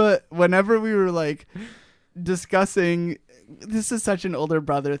 but whenever we were like discussing, this is such an older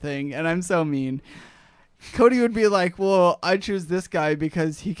brother thing, and I'm so mean. Cody would be like, well, I choose this guy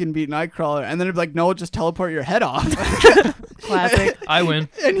because he can beat Nightcrawler. And then it'd be like, no, just teleport your head off. Classic. I win.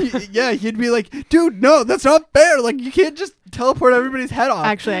 And he'd be like, dude, no, that's not fair. Like, you can't just teleport everybody's head off.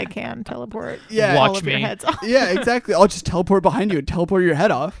 Actually, I can teleport Yeah. Watch all of your me. heads off. Yeah, exactly. I'll just teleport behind you and teleport your head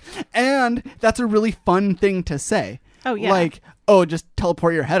off. And that's a really fun thing to say. Oh yeah. Like, oh, just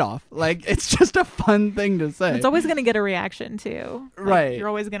teleport your head off. Like, it's just a fun thing to say. It's always gonna get a reaction too. Like, Right. You're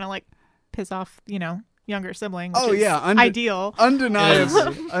always gonna piss off, younger sibling. Oh, which is yeah, ideal.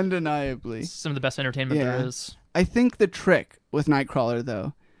 Undeniably. Undeniably. Some of the best entertainment Yeah. there is. I think the trick with Nightcrawler,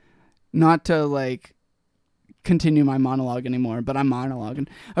 though, not to, continue my monologue anymore, but I'm monologuing.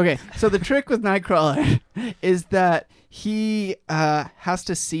 Okay, so the trick with Nightcrawler is that he has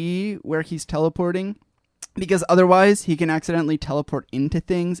to see where he's teleporting, because otherwise he can accidentally teleport into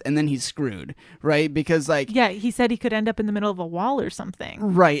things, and then he's screwed, right? Because, Yeah, he said he could end up in the middle of a wall or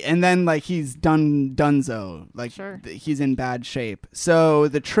something. right, and then, he's donezo. Sure. He's in bad shape. So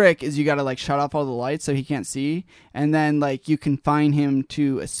the trick is you gotta, shut off all the lights so he can't see, and then, you confine him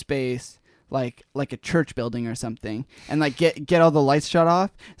to a space like a church building or something, and get all the lights shut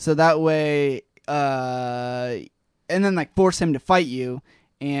off, so that way and then force him to fight you,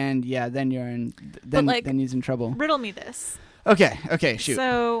 and yeah, then you're in then he's in trouble. Riddle me this. Okay, shoot.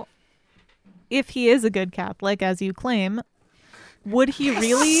 So, if he is a good Catholic, as you claim, would he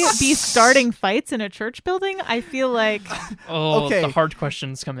really be starting fights in a church building? I feel like Oh, Okay. the hard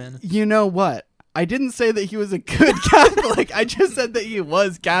questions come in. You know what? I didn't say that he was a good Catholic. I just said that he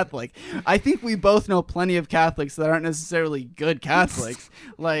was Catholic. I think we both know plenty of Catholics that aren't necessarily good Catholics.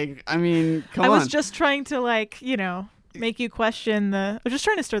 Come I on. was just trying to make you question I was just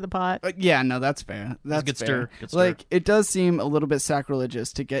trying to stir the pot. Yeah, no, that's fair. That's good fair. stir. Good stir. It does seem a little bit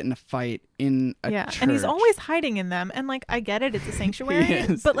sacrilegious to get in a fight in a Yeah, church. and he's always hiding in them. And I get it, it's a sanctuary, He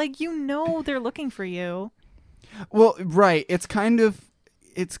is. but they're looking for you. Well, right. It's kind of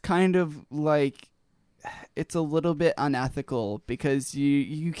like it's a little bit unethical because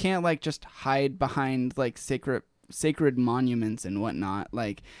you can't like just hide behind like sacred monuments and whatnot.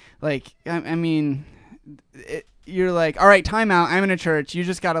 I mean, you're like, all right, time out. I'm in a church. You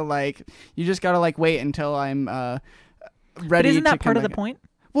just gotta wait until I'm ready. But isn't that to part come of the back. point?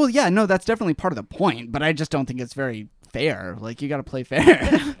 Well, yeah, no, that's definitely part of the point. But I just don't think it's very fair. Like, you gotta play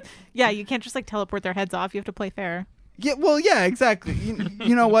fair. Yeah, you can't just like teleport their heads off. You have to play fair. Yeah, well, yeah, exactly.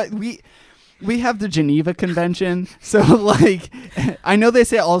 You know what? We have the Geneva Convention, so like, I know they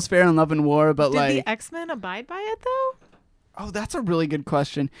say all's fair in love and war, but Did like, the X-Men abide by it though? oh, that's a really good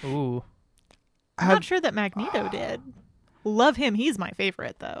question. Ooh. I'm not sure that Magneto did. Love him. He's my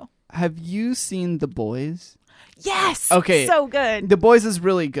favorite though. Have you seen The Boys? Yes. Okay. So good. The Boys is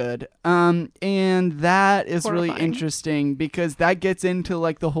really good. And that is really Horrifying. interesting because that gets into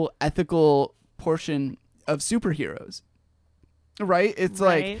like the whole ethical portion of superheroes. Right? It's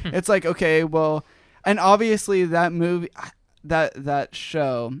Right. like okay, well, and obviously that movie that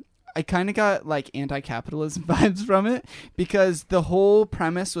show, I kind of got like anti-capitalism vibes from it because the whole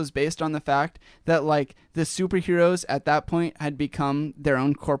premise was based on the fact that like the superheroes at that point had become their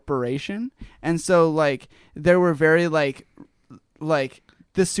own corporation. And so like there were very like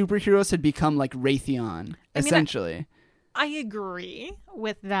the superheroes had become like Raytheon essentially. I agree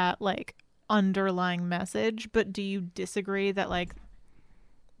with that like underlying message, but do you disagree that like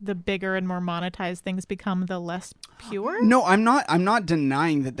the bigger and more monetized things become the less pure? No, I'm not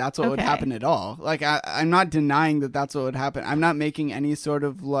denying that that's what would Okay. happen at all. Like I'm not denying that that's what would happen. I'm not making any sort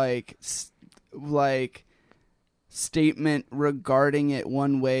of like statement regarding it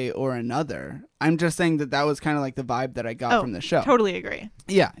one way or another. I'm just saying that was kind of like the vibe that I got from the show. Totally agree.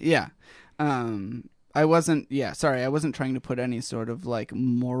 Yeah. I wasn't trying to put any sort of like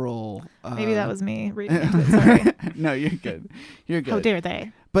moral Maybe that was me reading into it. Sorry. No, you're good. You're good. How dare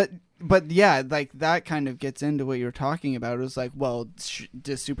they? But yeah, like that kind of gets into what you're talking about. It was like, well,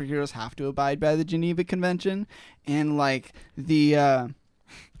 do superheroes have to abide by the Geneva Convention? And like the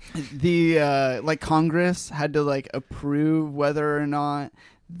like Congress had to like approve whether or not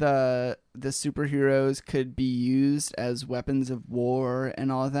the superheroes could be used as weapons of war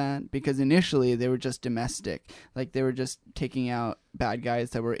and all that, because initially they were just domestic, like they were just taking out bad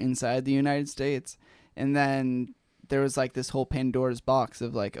guys that were inside the United States. And then there was like this whole Pandora's box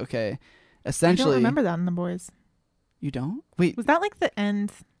of like, okay, essentially, I don't remember that in The Boys. You don't? Wait, Was that like the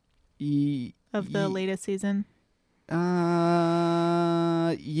end ye- of the ye- latest season?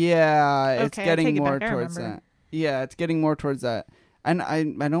 yeah, it's Okay, I getting take it more back. I towards remember. that. Yeah, it's getting more towards that. And I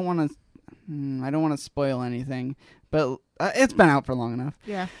don't want to spoil anything, but it's been out for long enough.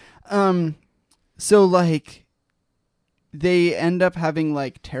 Yeah. So like they end up having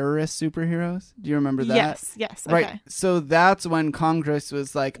like terrorist superheroes. Do you remember that? Yes. Right. Okay. So that's when Congress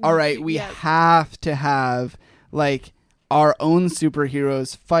was like, all right, we Yes. have to have like our own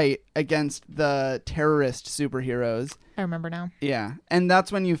superheroes fight against the terrorist superheroes. I remember now. Yeah. And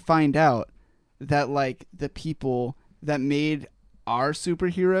that's when you find out that like the people that made our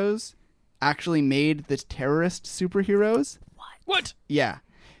superheroes actually made the terrorist superheroes. What? Yeah.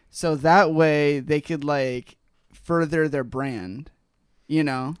 So that way they could like further their brand, you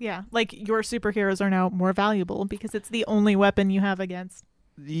know? Yeah. Like your superheroes are now more valuable because it's the only weapon you have against.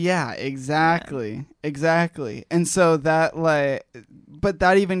 Yeah, exactly. Exactly. And so that like, but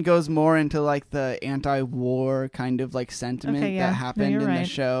that even goes more into like the anti-war kind of like sentiment Okay, yeah. that No, happened you're in the right.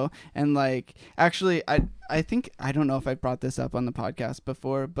 show. And like, actually, I think, I don't know if I brought this up on the podcast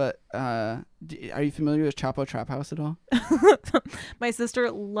before, but are you familiar with Chapo Trap House at all? My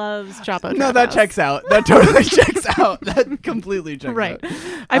sister loves Chapo. No, Trap that House. checks out. That totally checks out. That completely checks Right. out.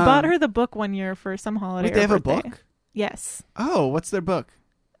 I bought her the book one year for some holiday. Wait, they or have a birthday. book? Yes. Oh, what's their book?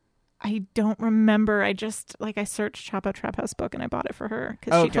 I don't remember. I just I searched Chapo Trap House book and I bought it for her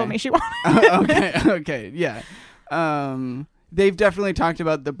because she Okay. told me she wanted. okay, yeah. They've definitely talked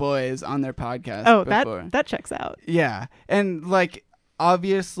about The Boys on their podcast Oh, before. that checks out. Yeah, and like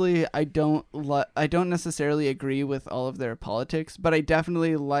obviously, I don't necessarily agree with all of their politics, but I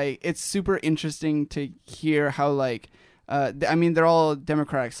definitely like. It's super interesting to hear how like. I mean, they're all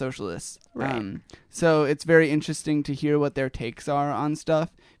democratic socialists. Right. So it's very interesting to hear what their takes are on stuff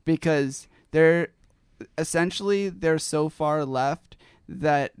because they're so far left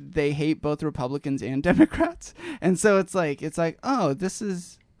that they hate both Republicans and Democrats. And so it's like, oh, this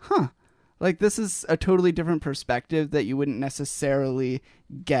is a totally different perspective that you wouldn't necessarily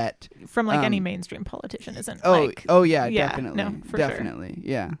get From like any mainstream politician isn't. Oh, like, yeah, yeah, definitely. no, for sure. Definitely.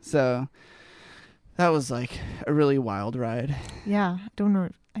 Yeah. So that was like a really wild ride. Yeah.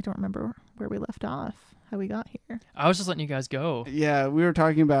 I don't remember where we left off. how we got here. I was just letting you guys go. Yeah, we were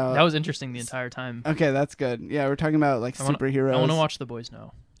talking about. That was interesting the entire time. Okay, that's good. Yeah, we're talking about like superheroes. I want to watch The Boys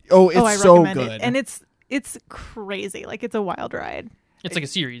now. Oh, it's I so recommend good. it. And it's crazy. Like, it's a wild ride. It's like a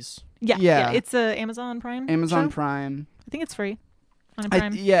series. Yeah. It's a Amazon Prime. Amazon show. Prime. I think it's free on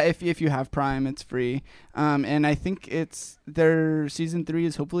Prime. Yeah, if you have Prime, it's free. And I think their season 3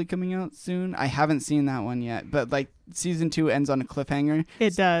 is hopefully coming out soon. I haven't seen that one yet, but like season 2 ends on a cliffhanger.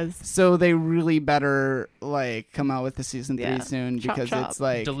 It does. So they really better like come out with the season 3 Yeah. soon Chop, because chop. it's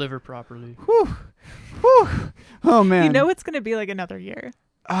like Deliver properly. whew. Oh man. You know it's going to be like another year.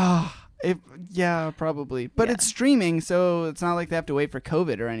 Yeah, probably. But Yeah. it's streaming, so it's not like they have to wait for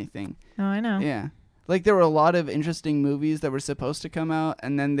COVID or anything. Oh, I know. Yeah. Like there were a lot of interesting movies that were supposed to come out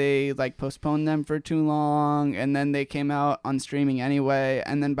and then they like postponed them for too long and then they came out on streaming anyway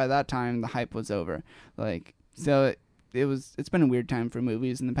and then by that time the hype was over. Like so it's been a weird time for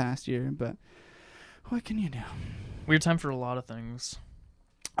movies in the past year, but what can you do? Weird time for a lot of things.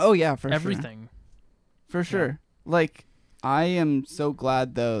 Oh yeah, for Everything. sure. For sure. Like I am so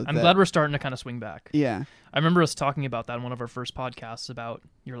glad though. I'm glad we're starting to kind of swing back. Yeah. I remember us talking about that in one of our first podcasts about,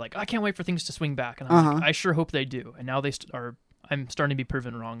 you're like, I can't wait for things to swing back. And I'm like, I sure hope they do. And now they are, I'm starting to be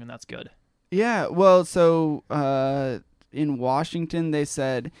proven wrong, and that's good. Yeah, well, so in Washington, they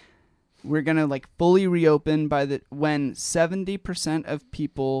said we're going to like fully reopen when 70% of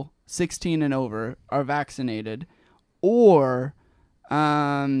people 16 and over are vaccinated or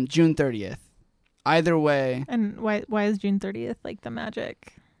June 30th. Either way. And why is June 30th like the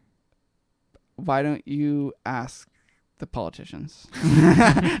magic? Why don't you ask the politicians?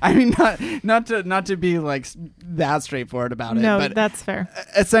 I mean, not to be like that straightforward about it. No, but that's fair.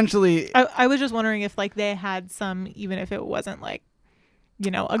 Essentially, I was just wondering if like they had some, even if it wasn't like,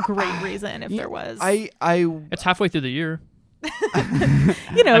 you know, a great reason. If there was, It's halfway through the year.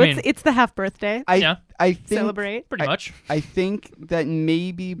 you know, I mean, it's the half birthday. Yeah. I think Celebrate. Pretty much. I think that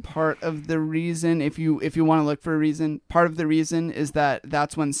maybe part of the reason, if you want to look for a reason, part of the reason is that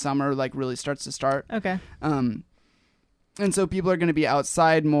that's when summer like really starts to start. Okay. And so people are going to be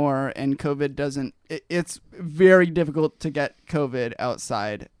outside more, and COVID doesn't. It's very difficult to get COVID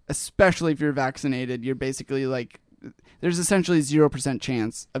outside, especially if you're vaccinated. You're basically like, there's essentially 0%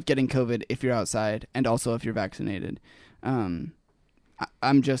 chance of getting COVID if you're outside, and also if you're vaccinated. I'm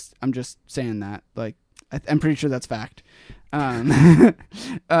just saying that. Like, I'm pretty sure that's fact.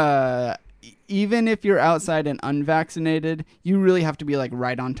 Even if you're outside and unvaccinated, you really have to be like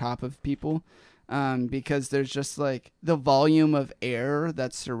right on top of people, because there's just like the volume of air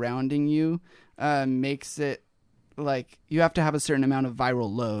that's surrounding you makes it like you have to have a certain amount of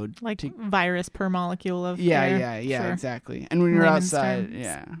viral load. Like virus per molecule of Yeah, air. yeah, Sure. exactly. And when you're Layman's outside,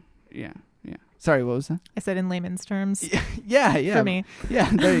 terms. yeah. Sorry, what was that? I said in layman's terms. Yeah. For me.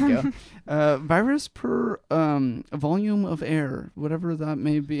 Yeah, there you go. Virus per volume of air, whatever that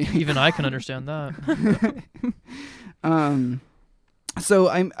may be. Even I can understand that. So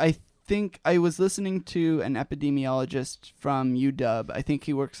I think I was listening to an epidemiologist from UW. I think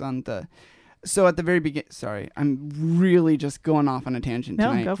he works on so at the very beginning, sorry, I'm really just going off on a tangent No,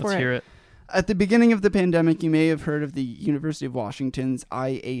 tonight. go for Let's it. hear it. At the beginning of the pandemic, you may have heard of the University of Washington's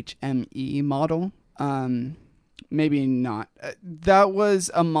IHME model. Maybe not. That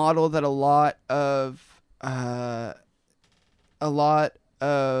was a model that a lot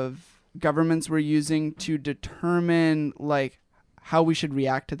of governments were using to determine like how we should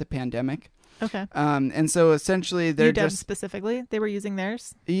react to the pandemic. Okay. And so essentially they're UW just specifically, they were using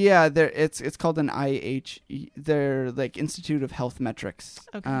theirs. yeah, it's called an they're like Institute of Health Metrics,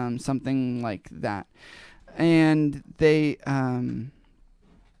 Okay. something like that, and they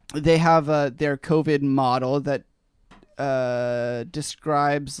have their COVID model that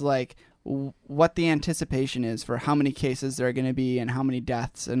describes like what the anticipation is for how many cases there are going to be and how many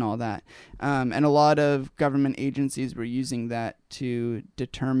deaths and all that, and a lot of government agencies were using that to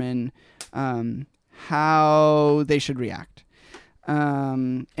determine how they should react.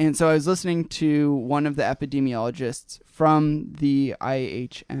 And so I was listening to one of the epidemiologists from the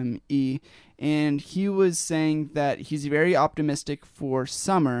IHME, and he was saying that he's very optimistic for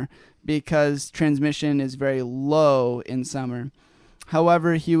summer because transmission is very low in summer.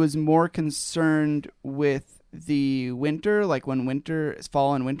 However, he was more concerned with the winter, like when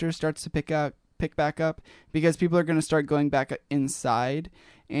fall and winter starts to pick back up, because people are going to start going back inside.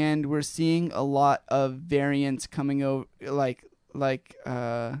 And we're seeing a lot of variants coming over, I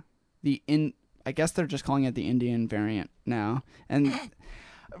guess they're just calling it the Indian variant now. And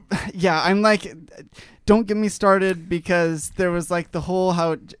yeah, I'm like, don't get me started, because there was like the whole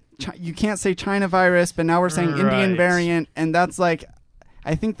how you can't say China virus, but now we're saying Indian Right. variant, and that's like,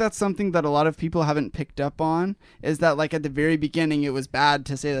 I think that's something that a lot of people haven't picked up on, is that like at the very beginning it was bad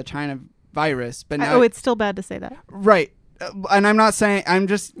to say the China virus, but now it's still bad to say that. right. And I'm not saying, I'm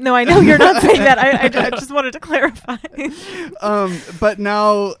just No, I know you're not saying that. I just wanted to clarify. but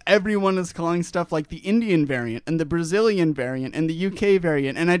now everyone is calling stuff like the Indian variant and the Brazilian variant and the UK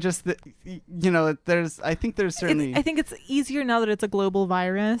variant, and I just I think there's certainly I think it's easier now that it's a global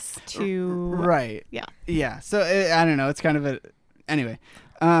virus to right. Yeah. So I don't know. It's kind of anyway.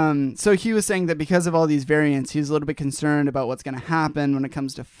 So he was saying that because of all these variants, he's a little bit concerned about what's going to happen when it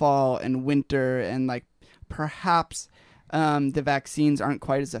comes to fall and winter, and like perhaps the vaccines aren't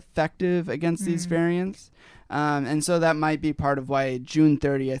quite as effective against these variants. And so that might be part of why June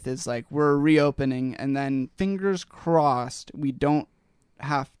 30th is like, we're reopening, and then fingers crossed we don't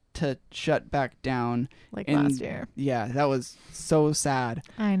have to shut back down. Like last year. Yeah, that was so sad.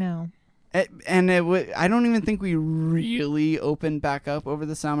 I know. I don't even think we really opened back up over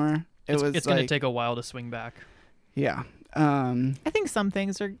the summer. It's going to take a while to swing back. Yeah. I think some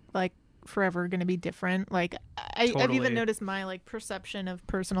things are like forever going to be different. Like I've even noticed my like perception of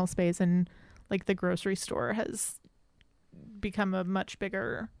personal space and like the grocery store has become a much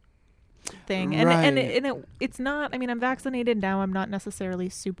bigger thing. And it's not, I mean, I'm vaccinated now. I'm not necessarily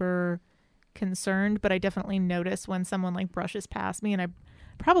super concerned, but I definitely notice when someone like brushes past me, and I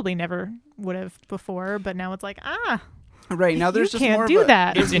probably never would have before, but now it's like, right now there's you just can't more do of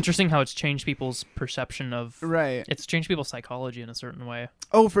that. It's interesting how it's changed people's perception of right. It's changed people's psychology in a certain way.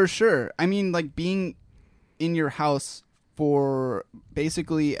 Oh, for sure. I mean, like being in your house for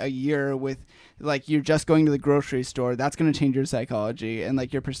basically a year with like you're just going to the grocery store, that's going to change your psychology and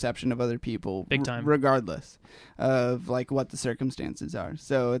like your perception of other people big time, regardless of like what the circumstances are.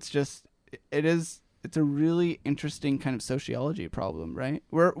 So it's a really interesting kind of sociology problem, right?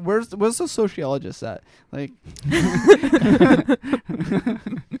 Where's the sociologist at? Like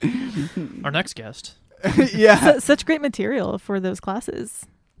our next guest. Yeah. Such great material for those classes.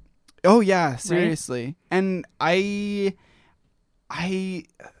 Oh yeah, seriously. Right? And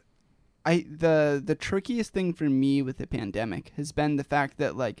the trickiest thing for me with the pandemic has been the fact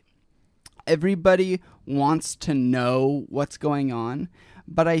that like everybody wants to know what's going on,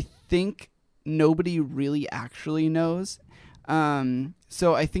 but I think nobody really actually knows.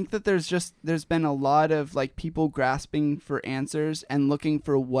 So I think that there's been a lot of like people grasping for answers and looking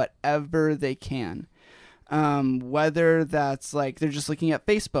for whatever they can. Whether that's like they're just looking at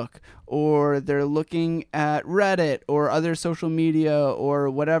Facebook or they're looking at Reddit or other social media or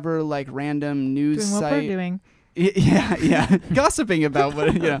whatever like random news doing what site. we're doing. Yeah. Gossiping about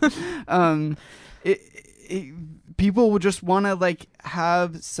what, people would just want to like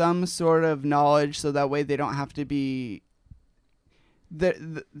have some sort of knowledge so that way they don't have to be they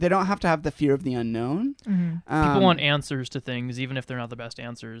don't have to have the fear of the unknown. Mm-hmm. People want answers to things even if they're not the best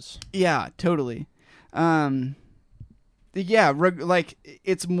answers. Yeah, totally. Like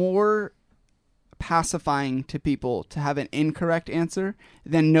it's more pacifying to people to have an incorrect answer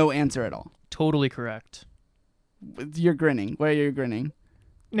than no answer at all. Totally correct. You're grinning. Why are you grinning?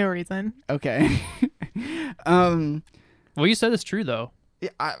 No reason. Okay. What you said is true though. Yeah,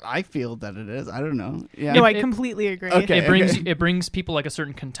 I feel that it is. I don't know. Yeah. No, I completely agree. Okay. It brings people like a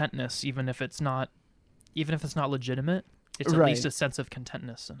certain contentness, even if it's not legitimate. It's at least a sense of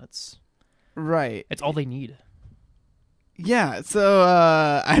contentness, and it's right. It's all they need. Yeah. So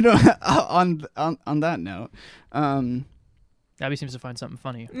I don't. On that note, Abby seems to find something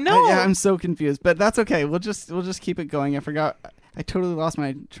funny. No, I'm so confused, but that's okay. We'll just keep it going. I forgot. I totally lost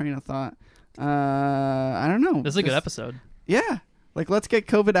my train of thought. I don't know. This is a good episode. Yeah. Like, let's get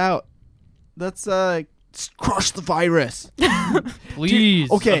COVID out. Let's crush the virus. Please.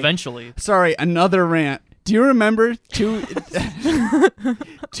 Eventually. Sorry, another rant. Do you remember 2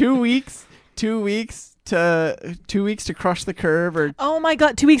 weeks? 2 weeks to crush the curve, or oh my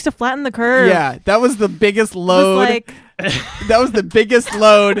god, 2 weeks to flatten the curve. Yeah, that was the biggest load. That was the biggest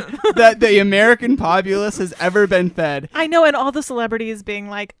load that the American populace has ever been fed. I know, and all the celebrities being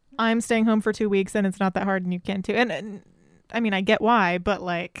like, I'm staying home for 2 weeks and it's not that hard and you can too. And I mean, I get why, but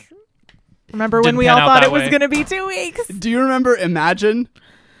like, remember when we all thought it was going to be 2 weeks? Do you remember Imagine?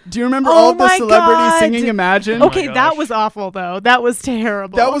 Do you remember all the celebrities singing Imagine? Okay, that was awful though. That was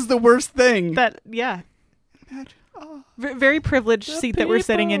terrible. That was the worst thing. Yeah. Imagine. Oh. Very privileged seat that we're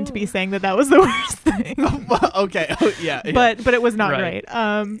sitting in to be saying that was the worst thing. Okay. Yeah. But it was not great.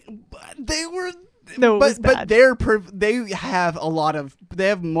 They were. No, it was bad. They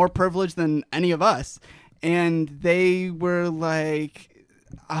have more privilege than any of us, and they were like,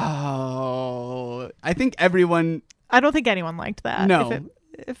 oh, I think everyone. I don't think anyone liked that. No,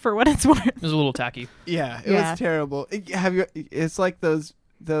 for what it's worth. It was a little tacky. Yeah, it Yeah. was terrible. It's like those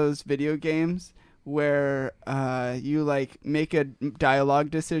video games where you like make a dialogue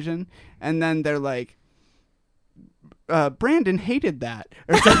decision and then they're like, Brandon hated that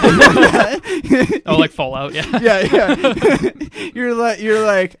or something like that. Oh, like Fallout, yeah. Yeah. you're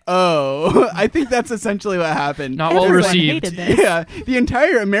like, oh, I think that's essentially what happened. Not well Everyone received. hated this. Yeah, the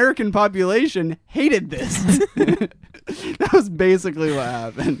entire American population hated this. That was basically what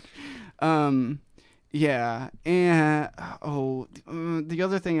happened. Yeah, and the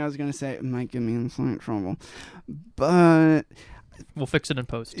other thing I was gonna say, it might get me in slight trouble, but We'll fix it in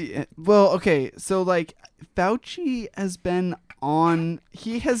post. yeah, well, okay, so like Fauci has been on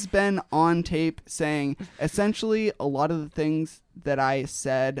tape saying essentially a lot of the things that I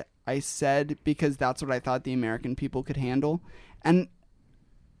said because that's what I thought the American people could handle. And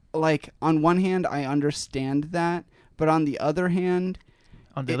like on one hand I understand that, but on the other hand,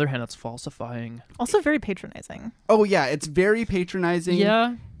 On the other hand, that's falsifying. Also very patronizing. oh yeah, it's very patronizing.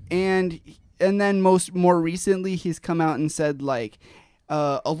 Yeah. And then more recently he's come out and said like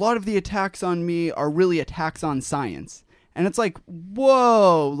a lot of the attacks on me are really attacks on science. And it's like,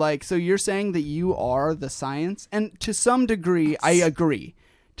 whoa, like, so you're saying that you are the science? And to some degree, I agree.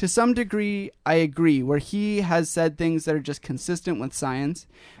 Where he has said things that are just consistent with science.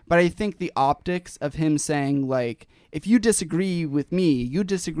 But I think the optics of him saying, like, if you disagree with me, you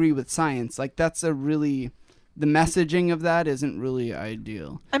disagree with science. Like, that's the messaging of that isn't really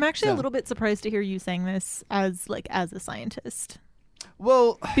ideal. I'm actually So- a little bit surprised to hear you saying this as a scientist.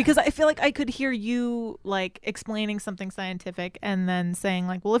 Well, Because I feel like I could hear you like explaining something scientific and then saying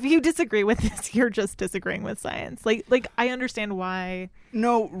like, well, if you disagree with this, you're just disagreeing with science. Like I understand why.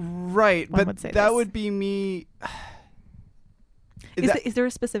 no, right. One But would say that this. would be me. Is there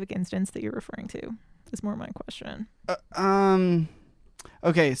a specific instance that you're referring to? Is more my question.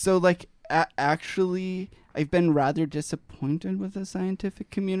 Okay, so like actually I've been rather disappointed with the scientific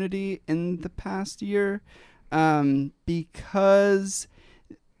community in the past year, because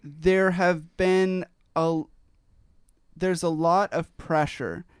there's a lot of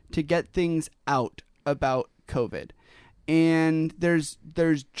pressure to get things out about COVID. And there's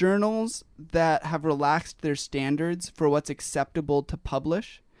journals that have relaxed their standards for what's acceptable to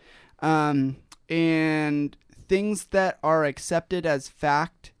publish. And things that are accepted as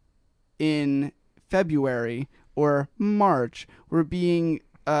fact in February or March were being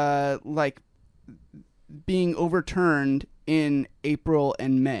overturned in April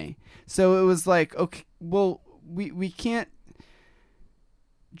and May. So it was like, okay, well, we can't,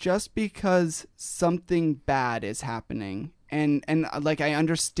 just because something bad is happening, and like I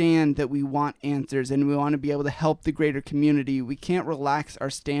understand that we want answers and we want to be able to help the greater community, we can't relax our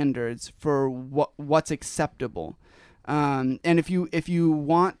standards for what's acceptable. And if you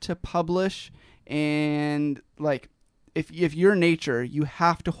want to publish, and like if you're Nature, you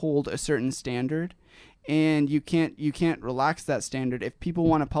have to hold a certain standard. And you can't relax that standard. If people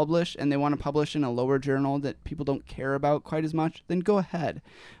want to publish and they want to publish in a lower journal that people don't care about quite as much, then go ahead.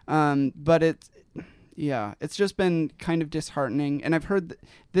 But it's just been kind of disheartening. And I've heard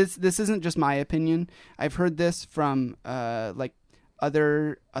this isn't just my opinion. I've heard this from like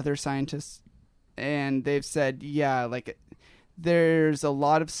other scientists, and they've said, yeah, like there's a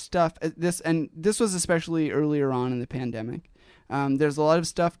lot of stuff. This was especially earlier on in the pandemic. There's a lot of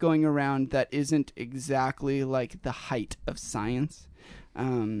stuff going around that isn't exactly like the height of science.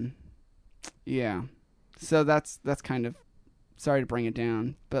 Yeah. So that's kind of, sorry to bring it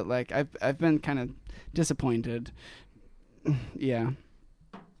down, but like I've been kind of disappointed. Yeah.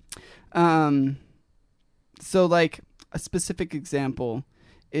 So like a specific example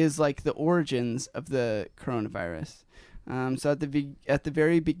is like the origins of the coronavirus. So at the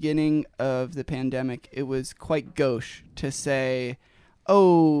very beginning of the pandemic, it was quite gauche to say,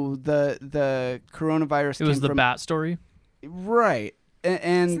 "Oh, the coronavirus." It was came the from... bat story. right?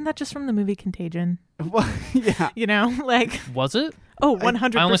 And Isn't that just from the movie Contagion? well, yeah, You know, like Was it?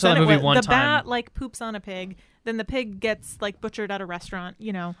 100%. I only saw the movie one the time. bat like poops on a pig, then the pig gets like butchered at a restaurant,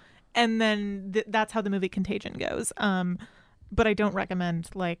 you know, and then that's how the movie Contagion goes. But I don't recommend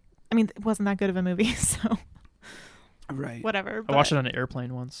it wasn't that good of a movie, so right. whatever. I watched it on an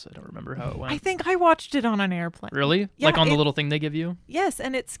airplane once. I don't remember how it went. I think I watched it on an airplane. Really? Yeah, Like on the little thing they give you? Yes,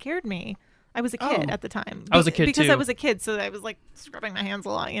 and it scared me. I was a kid Oh. at the time. I was a kid, because too. I was a kid, so I was like scrubbing my hands a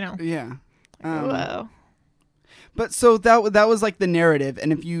lot, you know. Yeah. Whoa. But so that was like the narrative,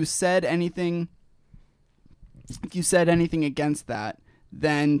 and if you said anything against that,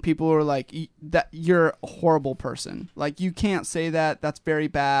 then people were like, that you're a horrible person. Like, you can't say that. That's very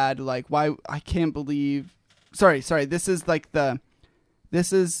bad. Like, why? I can't believe. Sorry. This is like the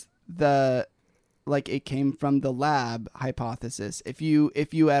This is the like it came from the lab hypothesis. If you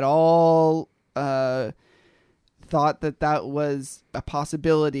at all thought that was a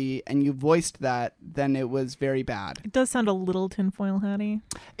possibility and you voiced that, then it was very bad. It does sound a little tinfoil hatty.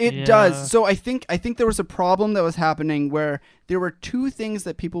 It does. So I think there was a problem that was happening where there were two things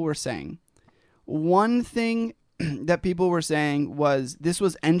that people were saying. One thing that people were saying was this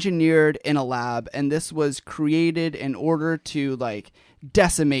was engineered in a lab and this was created in order to like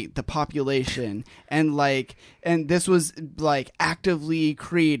decimate the population and this was like actively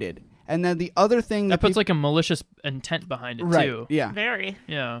created. And then the other thing that puts like a malicious intent behind it too. Yeah. Very.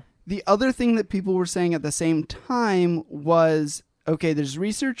 Yeah. The other thing that people were saying at the same time was, okay, there's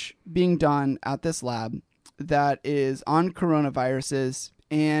research being done at this lab that is on coronaviruses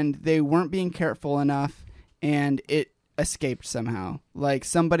and they weren't being careful enough and it escaped somehow. Like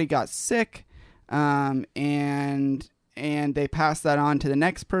somebody got sick and they passed that on to the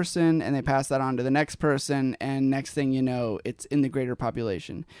next person and they passed that on to the next person and next thing you know, it's in the greater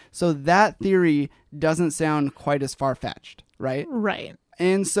population. So that theory doesn't sound quite as far-fetched, right? Right.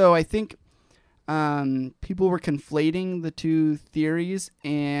 And so I think people were conflating the two theories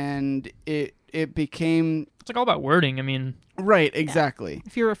and it became... It's like all about wording. I mean... Right, exactly.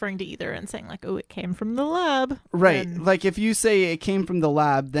 If you're referring to either and saying like, oh, it came from the lab. Right. then- Like if you say it came from the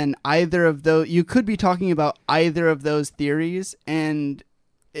lab, then either of those, you could be talking about either of those theories and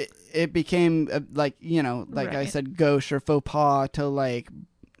it became like, you know, like I Right. said, gauche or faux pas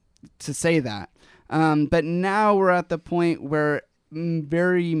to say that. But now we're at the point where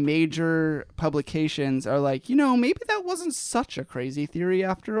very major publications are like, you know, maybe that wasn't such a crazy theory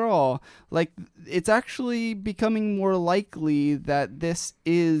after all. Like, it's actually becoming more likely that this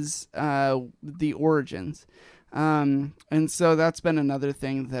is the origins. And so that's been another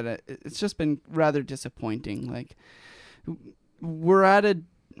thing that it's just been rather disappointing. Like, we're at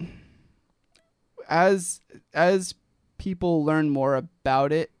as people learn more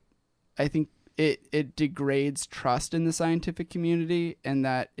about it, I think it degrades trust in the scientific community, and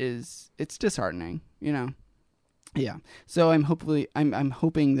it's disheartening, you know. Yeah. So I'm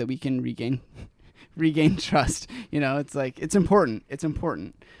hoping that we can regain trust. You know, it's like it's important. It's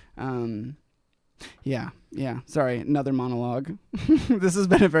important. Yeah. Sorry, another monologue. This has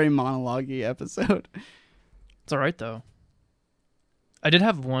been a very monologue-y episode. It's all right though. I did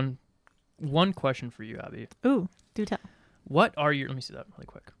have one question for you, Abby. Ooh, do tell. What are your? Let me see that really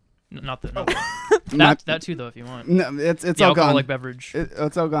quick. Not the. That too though, if you want. No, it's The all gone. alcoholic beverage.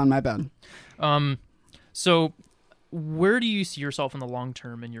 It's all gone. My bad. So where do you see yourself in the long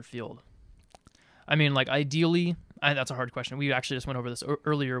term in your field? I mean, like ideally, that's a hard question. We actually just went over this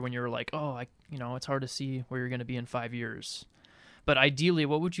earlier when you were like, oh, it's hard to see where you're going to be in 5 years. But ideally,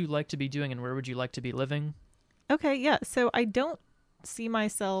 what would you like to be doing and where would you like to be living? Okay, yeah. So I don't see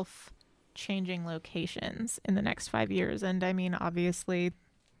myself changing locations in the next 5 years. And I mean, obviously,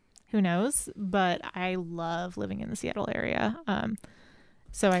 who knows? But I love living in the Seattle area.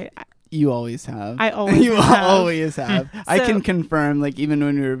 So You always have. I always you have. always have. I So- can confirm, like, even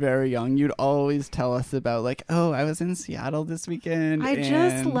when we were very young, you'd always tell us about, like, oh, I was in Seattle this weekend. I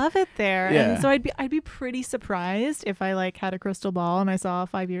just and- love it there. Yeah. And so I'd be pretty surprised if I like had a crystal ball and I saw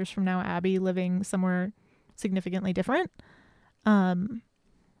 5 years from now Abby living somewhere significantly different.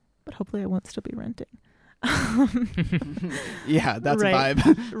 But hopefully I won't still be renting. Yeah, that's Right. a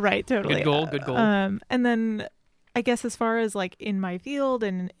vibe. Right, totally. Good goal. And then I guess as far as like in my field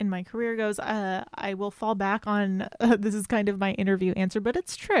and in my career goes, I will fall back on this is kind of my interview answer, but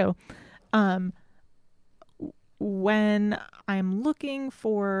it's true. When I'm looking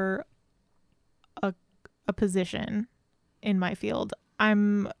for a position in my field,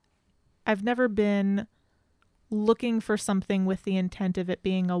 I've never been looking for something with the intent of it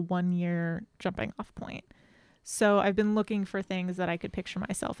being a 1 year jumping off point. So I've been looking for things that I could picture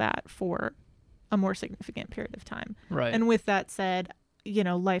myself at for a more significant period of time. Right. And with that said, you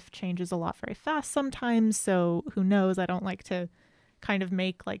know, life changes a lot very fast sometimes. So who knows? I don't like to kind of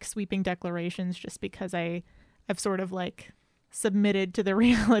make like sweeping declarations just because I've sort of like submitted to the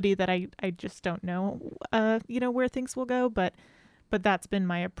reality that I just don't know, you know, where things will go. But that's been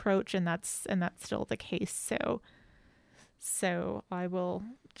my approach, and that's still the case. So I will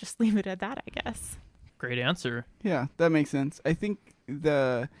just leave it at that, I guess. Great answer. Yeah, that makes sense. I think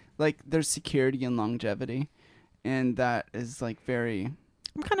there's security and longevity, and that is like very...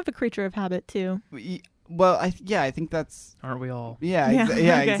 I'm kind of a creature of habit too. Well, I think that's... Aren't we all? Yeah, Yeah,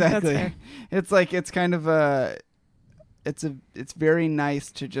 yeah, okay, that's exactly. fair. It's like, it's kind of it's very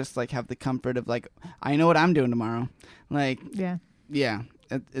nice to just like have the comfort of like, I know what I'm doing tomorrow. Like, yeah,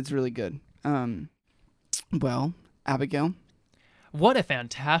 it's really good. Well, Abigail. What a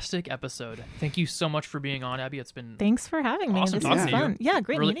fantastic episode. Thank you so much for being on, Abby. It's been Thanks for having me. Awesome This talking was to you. fun. Yeah,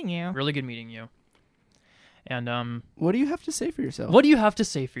 great Really- meeting you. really good meeting you. And What do you have to say for yourself? what do you have to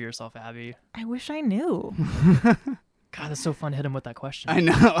say for yourself, Abby? I wish I knew. God, it's so fun to hit him with that question. I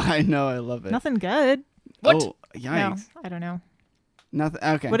know, I love it. Nothing good. What? Oh, yikes. No, I don't know. Nothing.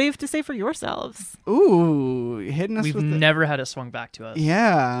 Okay. What do you have to say for yourselves? Ooh, hitting us We've with never had it swung back to us.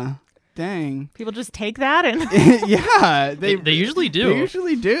 Yeah. Dang. People just take that and Yeah, They usually do. They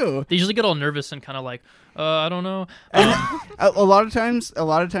usually do. They usually get all nervous and kind of like, I don't know. A lot of times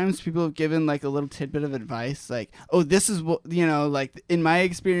people have given like a little tidbit of advice, like, oh, this is what, like in my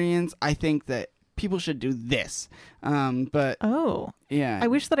experience, I think that people should do this. But oh, yeah, I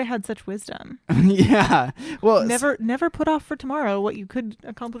wish that I had such wisdom. yeah. Well, Never put off for tomorrow what you could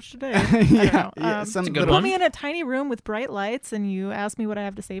accomplish today. yeah, I don't know. yeah, some It's a good little- Put me in a tiny room with bright lights and you ask me what I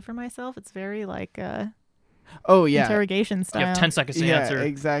have to say for myself. It's very like Oh yeah, interrogation You style. have 10 seconds to yeah, answer.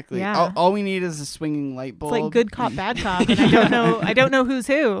 exactly. Yeah. All we need is a swinging light It's bulb. like good cop, bad cop, and I don't know who's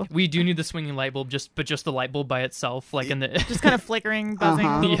who. We do need the swinging light bulb, just the light bulb by itself, like in the. Just kind of flickering, buzzing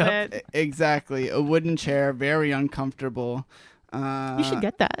Uh-huh. a little Yep. bit. Exactly. A wooden chair, very uncomfortable. You should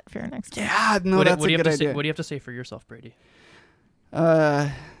get that for your next time. Yeah, no, what, that's what do a you have good to say? idea. What do you have to say for yourself, Brady?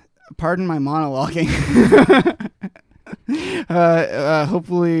 Pardon my monologuing.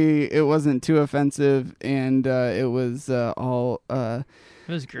 Hopefully it wasn't too offensive, and it was all. It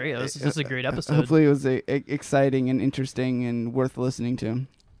was great. This is a great episode. Hopefully it was exciting and interesting and worth listening to.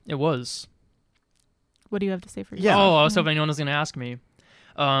 It was. What do you have to say for Yeah. yourself? Oh, I was hoping anyone was going to ask me.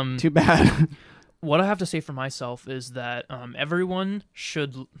 Too bad. What I have to say for myself is that everyone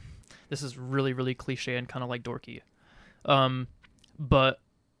should. This is really, really cliche and kind of like dorky, but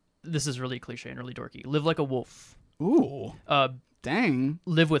this is really cliche and really dorky. Live like a wolf. Ooh, dang.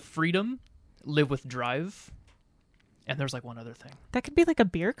 Live with freedom. Live with drive. And there's like one other thing. That could be like a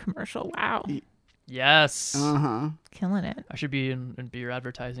beer commercial. Wow. Yes. Killing it. I should be in beer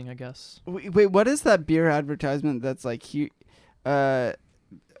advertising, I guess. Wait, what is that beer advertisement that's like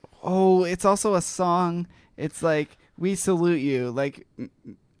oh, it's also a song. It's like, we salute you, like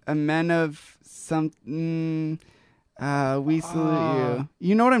a men of some. We salute you.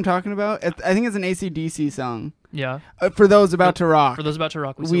 You know what I'm talking about? I think it's an AC/DC song. Yeah. For those about to rock, For those about to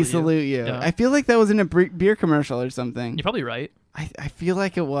rock, we salute you. Yeah. I feel like that was in a beer commercial or something. You're probably right. I feel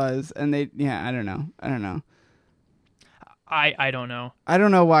like it was, and I don't know. I don't know. I don't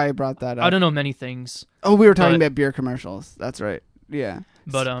know why I brought that up. I don't know many things, Oh, we were talking but- about beer commercials. That's right. Yeah.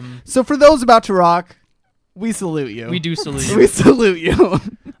 but So for those about to rock, we salute you. we do salute We you. salute you.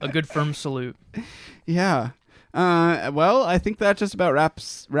 A good firm salute. Yeah. Well, I think that just about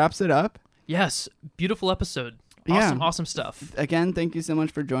wraps it up. Yes, beautiful episode. Yeah. Awesome stuff. Again, thank you so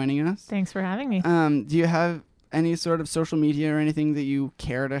much for joining us. Thanks for having me. Do you have any sort of social media or anything that you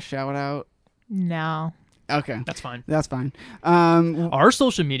care to shout out? No. Okay. That's fine. That's fine. Our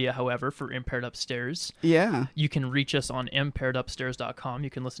social media, however, for Impaired Upstairs, Yeah. you can reach us on impairedupstairs.com. You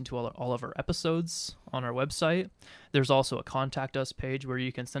can listen to all of our episodes on our website. There's also a contact us page where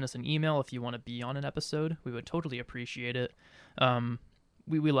you can send us an email if you want to be on an episode. We would totally appreciate it.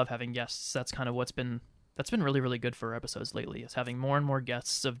 We love having guests. That's kind of that's been really, really good for our episodes lately, is having more and more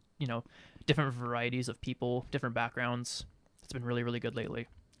guests of, different varieties of people, different backgrounds. It's been really, really good lately.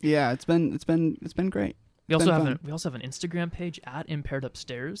 Yeah, it's been great. We It's also been have fun. we also have an Instagram page at Impaired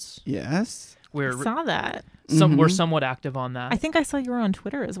Upstairs. Yes. We're I saw that. we're Mhm. somewhat active on that. I think I saw you were on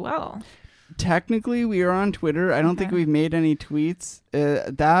Twitter as well. Technically, we are on Twitter. I don't think Okay. we've made any tweets.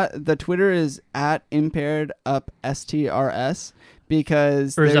 The Twitter is at impairedupstrs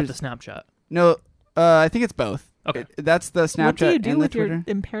because or is that there's- the Snapchat? no. I think it's both. Okay. That's the Snapchat What do you do and the with Twitter.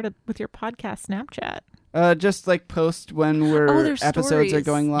 your podcast Snapchat? Just like post when there's episodes are stories.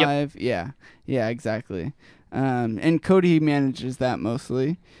 going Yep. live. Yeah, exactly. And Cody manages that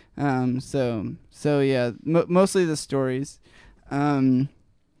mostly. So yeah, mostly the stories.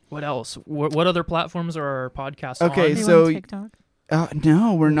 What else? What other platforms are our podcasts Okay, on? Are you so- on TikTok?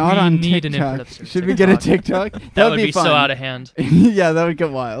 No, we're not We on need an TikTok. Impaired Upstairs Should we get a TikTok. TikTok? That would be fun. so out of hand. Yeah, that would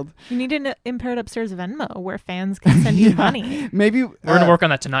get wild. You need an Impaired Upstairs Venmo where fans can send you Yeah. money. Maybe We're gonna work on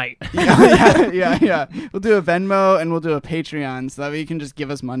that tonight. yeah. We'll do a Venmo and we'll do a Patreon, so that way you can just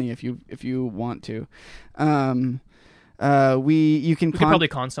give us money if you want to. You can We could probably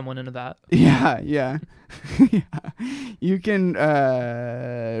con someone into that. yeah. Yeah. You can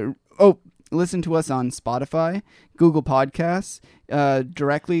listen to us on Spotify, Google Podcasts,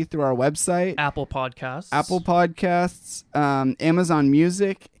 directly through our website, Apple Podcasts. Apple Podcasts, Amazon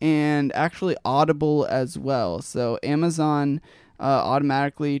Music, and actually Audible as well. So Amazon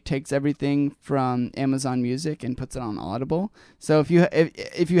automatically takes everything from Amazon Music and puts it on Audible. So if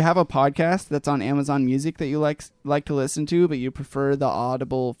you have a podcast that's on Amazon Music that you like to listen to, but you prefer the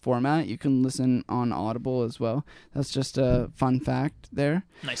Audible format, you can listen on Audible as well. That's just a fun fact there.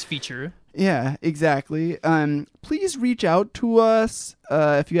 Nice feature. Yeah, exactly. Please reach out to us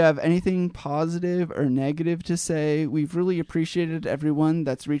if you have anything positive or negative to say. We've really appreciated everyone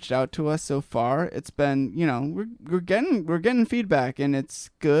that's reached out to us so far. It's been, we're getting feedback, and it's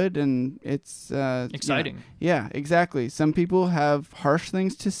good, and it's Exciting. Yeah, exactly. Some people have harsh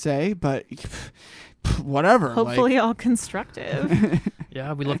things to say, but whatever. Hopefully all constructive.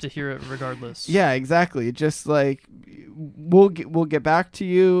 Yeah, we love to hear it regardless. Yeah, exactly. Just like we'll get back to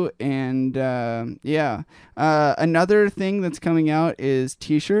you, and another thing that's coming out is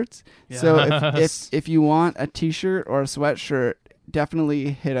t-shirts. Yes. So if you want a t-shirt or a sweatshirt,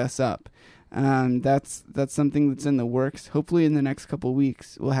 definitely hit us up. That's something that's in the works. Hopefully in the next couple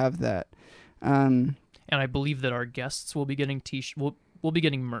weeks we'll have that. And I believe that our guests will be getting we'll be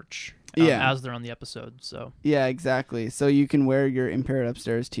getting merch as they're on the episode. So yeah, exactly. So you can wear your Impaired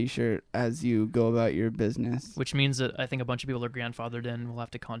Upstairs t-shirt as you go about your business. Which means that I think a bunch of people are grandfathered in. We'll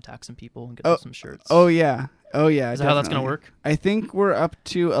have to contact some people and get them some shirts. Oh yeah. Is that how that's going to work? I think we're up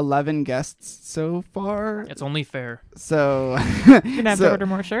to 11 guests so far. It's only fair. So You're going to have to order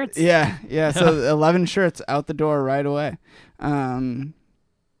more shirts. Yeah. So 11 shirts out the door right away.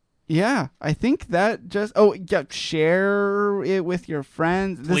 Yeah, I think that share it with your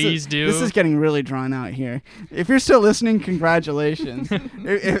friends. Please do. This is getting really drawn out here. If you're still listening, congratulations.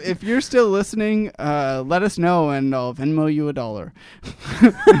 if you're still listening, let us know, and I'll Venmo you $1.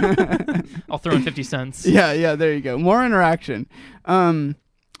 I'll throw in 50 cents. Yeah, there you go. More interaction. So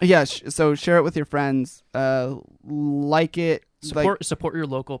share it with your friends. Like it. Support your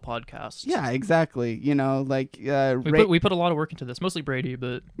local podcast. Yeah, exactly. We put a lot of work into this, mostly Brady,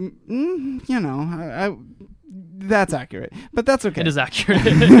 but that's accurate. But that's okay. It is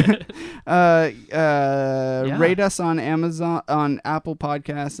accurate. Rate us on Amazon, on Apple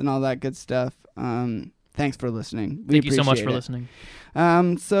Podcasts, and all that good stuff. Thank for listening. Thank you so much for listening.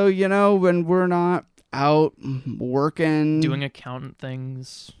 So when we're not out working, doing accountant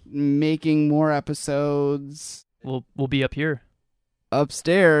things, making more episodes, we'll be up here.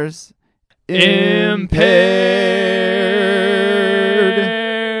 Upstairs, Impaired.